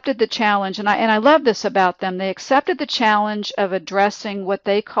accepted the challenge, and I love this about them. They accepted the challenge of addressing what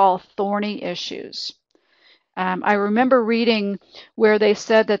they call thorny issues. I remember reading where they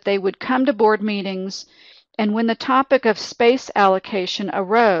said that they would come to board meetings, and when the topic of space allocation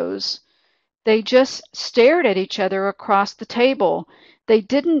arose, they just stared at each other across the table. They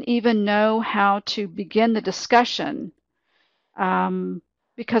didn't even know how to begin the discussion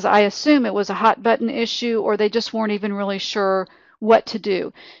because I assume it was a hot button issue, or they just weren't even really sure what to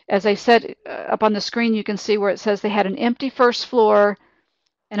do. As I said, up on the screen you can see where it says they had an empty first floor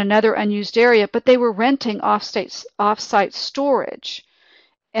and another unused area, but they were renting off-site storage.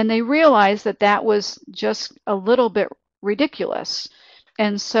 And they realized that that was just a little bit ridiculous.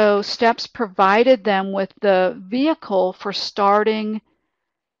 And so STEPs provided them with the vehicle for starting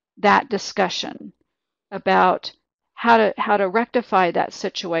that discussion about how to rectify that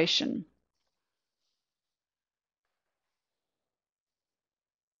situation.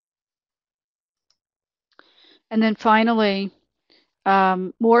 And then finally,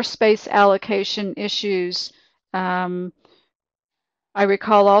 more space allocation issues. I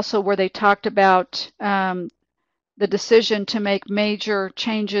recall also where they talked about the the decision to make major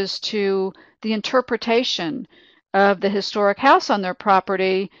changes to the interpretation of the historic house on their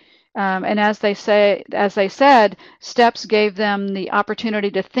property. And as they said, StEPs gave them the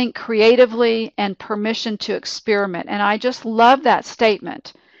opportunity to think creatively and permission to experiment. And I just love that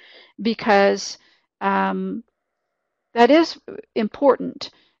statement, because that is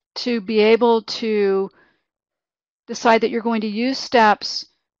important, to be able to decide that you're going to use StEPs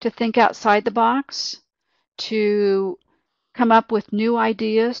to think outside the box, to come up with new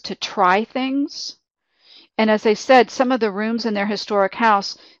ideas, to try things. And as I said, some of the rooms in their historic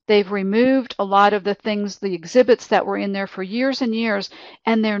house, they've removed a lot of the things, the exhibits that were in there for years and years,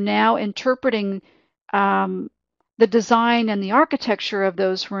 and they're now interpreting the design and the architecture of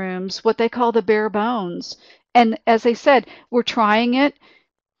those rooms, what they call the bare bones. And as I said, we're trying it.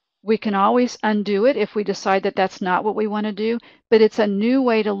 We can always undo it if we decide that that's not what we want to do, but it's a new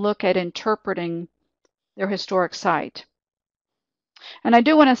way to look at interpreting their historic site. And I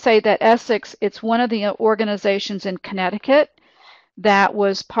do want to say that Essex, it's one of the organizations in Connecticut that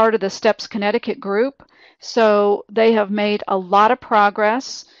was part of the StEPs Connecticut group. So they have made a lot of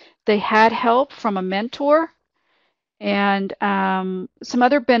progress. They had help from a mentor, and some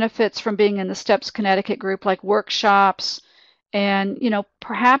other benefits from being in the StEPs Connecticut group, like workshops, and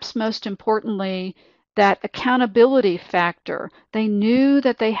perhaps most importantly, that accountability factor. They knew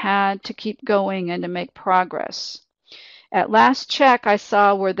that they had to keep going and to make progress. At last check, I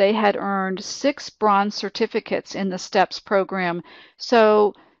saw where they had earned 6 bronze certificates in the StEPs program.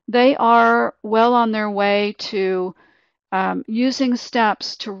 So they are well on their way to using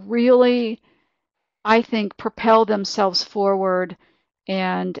StEPs to really, I think, propel themselves forward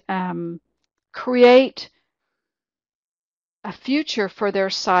and create a future for their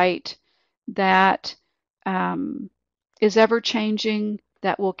site that is ever-changing,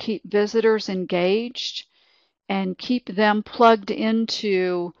 that will keep visitors engaged and keep them plugged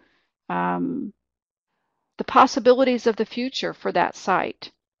into the possibilities of the future for that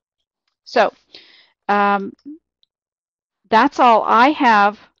site. So that's all I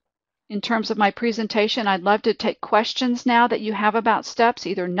have in terms of my presentation. I'd love to take questions now that you have about StEPs,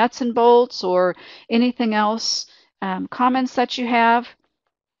 either nuts and bolts or anything else, comments that you have.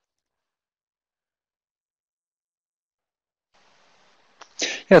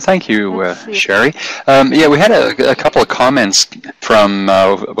 Yeah, thank you, Sherry. Yeah, we had a couple of comments from,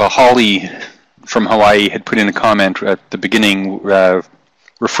 well, Holly from Hawaii had put in a comment at the beginning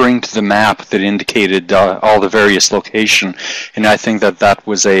referring to the map that indicated all the various location, and I think that that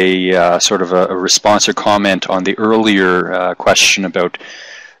was a sort of a response or comment on the earlier question about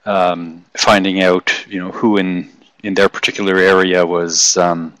finding out, who in their particular area was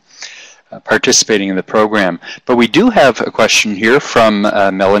participating in the program. But we do have a question here from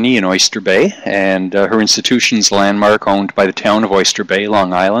Melanie in Oyster Bay, and her institution's landmark owned by the town of Oyster Bay,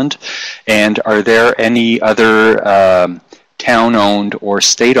 Long Island. And are there any other town-owned or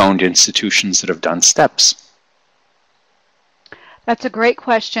state-owned institutions that have done StEPs? That's a great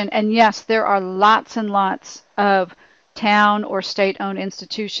question. And yes, there are lots and lots of town or state-owned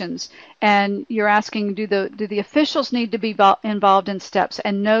institutions. And you're asking, do the officials need to be involved in StEPs?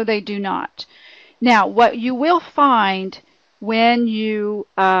 And no, they do not. Now, what you will find when you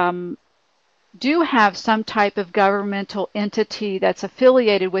do have some type of governmental entity that's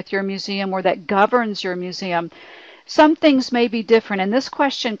affiliated with your museum or that governs your museum, some things may be different. And this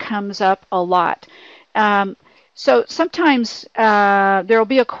question comes up a lot. So sometimes there will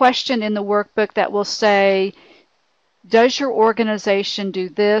be a question in the workbook that will say, does your organization do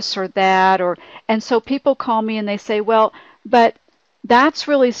this or that? And so people call me and they say, well, but that's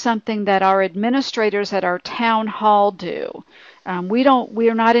really something that our administrators at our town hall do.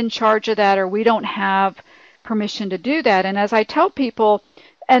 We're not in charge of that, or we don't have permission to do that. And as I tell people,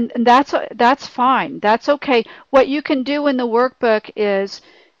 and that's fine, that's okay. What you can do in the workbook is,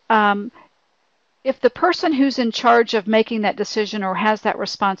 if the person who's in charge of making that decision or has that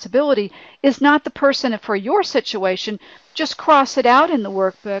responsibility is not the person for your situation, just cross it out in the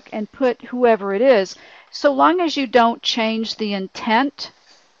workbook and put whoever it is. So long as you don't change the intent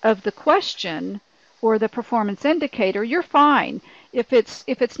of the question or the performance indicator, you're fine. If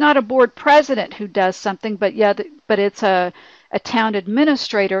it's not a board president who does something, but it's a town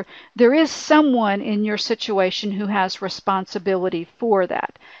administrator, there is someone in your situation who has responsibility for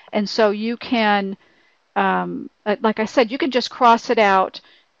that. And so you can, like I said, you can just cross it out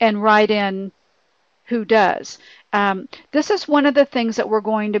and write in who does. This is one of the things that we're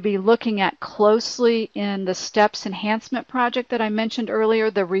going to be looking at closely in the StEPs enhancement project that I mentioned earlier,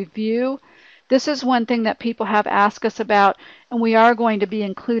 the review. This is one thing that people have asked us about, and we are going to be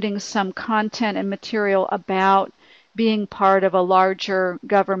including some content and material about being part of a larger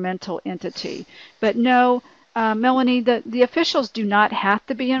governmental entity. But no, Melanie, the officials do not have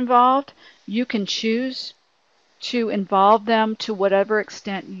to be involved. You can choose to involve them to whatever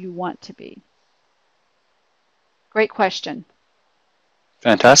extent you want to be. Great question.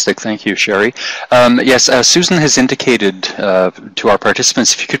 Fantastic. Thank you, Sherry. Yes, Susan has indicated to our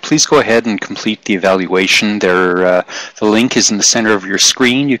participants, if you could please go ahead and complete the evaluation. The link is in the center of your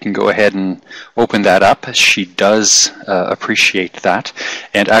screen. You can go ahead and open that up. She does appreciate that.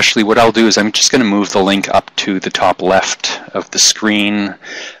 And actually, what I'll do is I'm just going to move the link up to the top left of the screen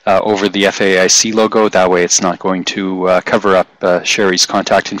over the FAIC logo. That way it's not going to cover up Sherry's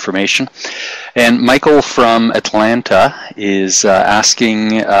contact information. And Michael from Atlanta is asking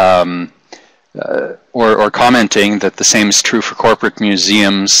or commenting that the same is true for corporate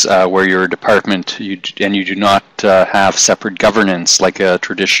museums where you're a department and you do not have separate governance like a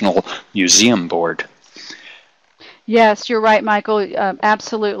traditional museum board. Yes, you're right, Michael.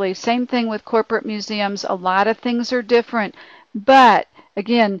 Absolutely. Same thing with corporate museums. A lot of things are different. But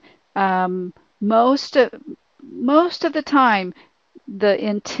again, most of the time, the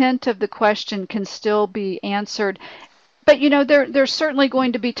intent of the question can still be answered. But you know, there's certainly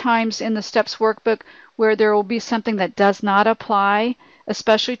going to be times in the STEPs workbook where there will be something that does not apply,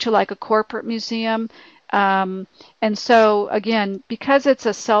 especially to like a corporate museum. And so again, because it's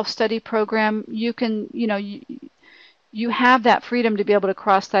a self-study program, you can, you know, you have that freedom to be able to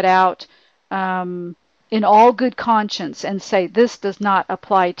cross that out in all good conscience and say, this does not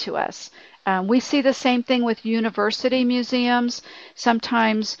apply to us. We see the same thing with university museums.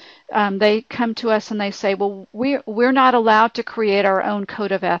 Sometimes they come to us and they say, well, we're not allowed to create our own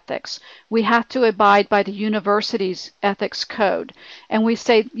code of ethics. We have to abide by the university's ethics code. And we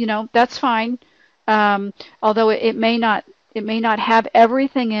say, you know, that's fine. Although it may not have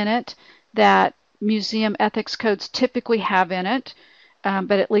everything in it that museum ethics codes typically have in it.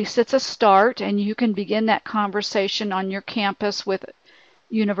 But at least it's a start, and you can begin that conversation on your campus with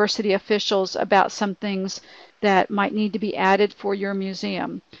university officials about some things that might need to be added for your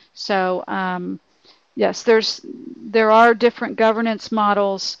museum. So yes, there are different governance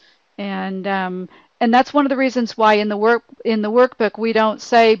models, and that's one of the reasons why in the workbook we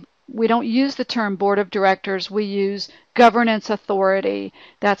don't use the term board of directors. We use governance authority.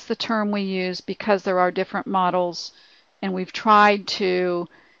 That's the term we use because there are different models, and we've tried to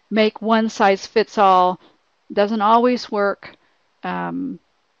make one size fits all. Doesn't always work.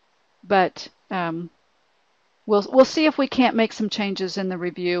 But we'll see if we can't make some changes in the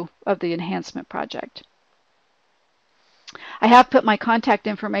review of the enhancement project. I have put my contact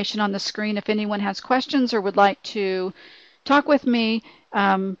information on the screen. If anyone has questions or would like to talk with me,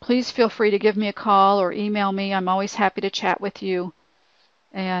 please feel free to give me a call or email me. I'm always happy to chat with you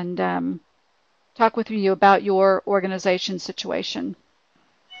and talk with you about your organization situation.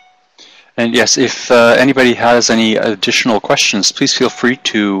 And yes, if anybody has any additional questions, please feel free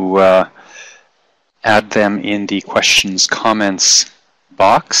to add them in the questions comments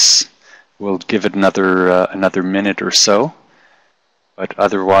box. We'll give it another minute or so. But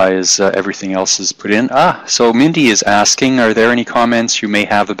otherwise, everything else is put in. So Mindy is asking, are there any comments you may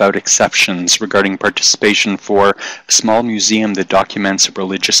have about exceptions regarding participation for a small museum that documents a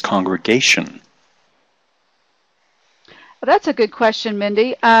religious congregation? Well, that's a good question,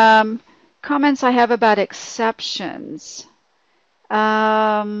 Mindy. Comments I have about exceptions.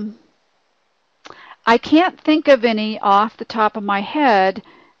 I can't think of any off the top of my head.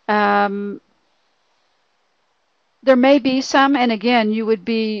 There may be some, and again, you would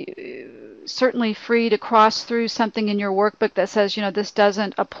be certainly free to cross through something in your workbook that says, you know, this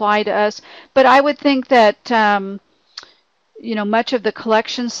doesn't apply to us. But I would think that, you know, much of the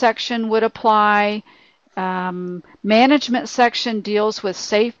collections section would apply. Management section deals with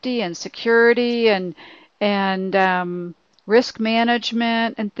safety and security and risk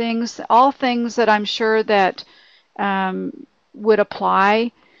management and things, all things that I'm sure that would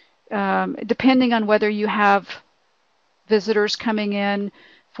apply depending on whether you have visitors coming in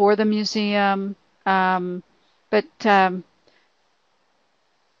for the museum. But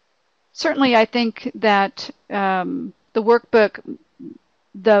certainly I think that the workbook,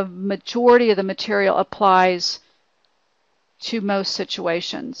 the majority of the material applies to most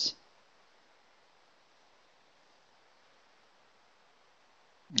situations.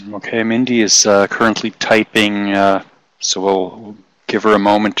 Okay, Mindy is currently typing, so we'll give her a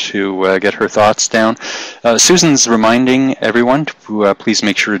moment to get her thoughts down. Susan's reminding everyone to please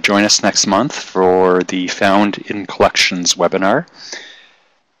make sure to join us next month for the Found in Collections webinar.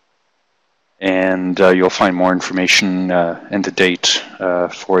 And you'll find more information and the date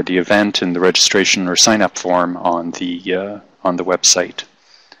for the event and the registration or sign-up form on the website.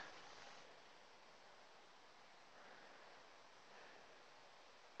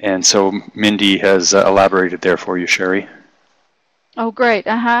 And so Mindy has elaborated there for you, Sherry. Oh, great.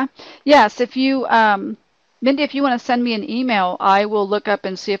 Yes, if you, Mindy, if you want to send me an email, I will look up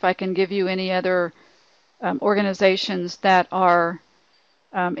and see if I can give you any other organizations that are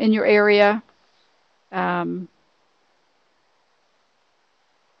in your area. I'll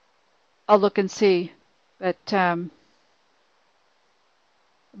look and see, but I'd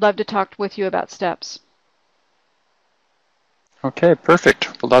love to talk with you about StEPs. Okay,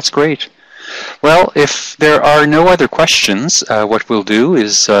 perfect. Well, that's great. Well, if there are no other questions, what we'll do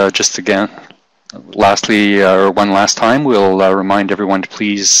is just again, lastly, or one last time, we'll remind everyone to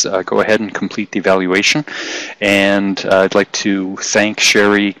please go ahead and complete the evaluation. And I'd like to thank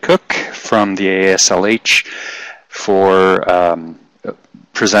Sherry Cook from the AASLH for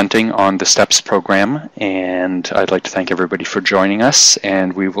presenting on the STEPs program, and I'd like to thank everybody for joining us,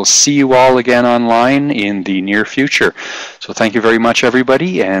 and we will see you all again online in the near future. So thank you very much,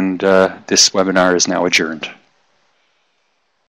 everybody, and this webinar is now adjourned.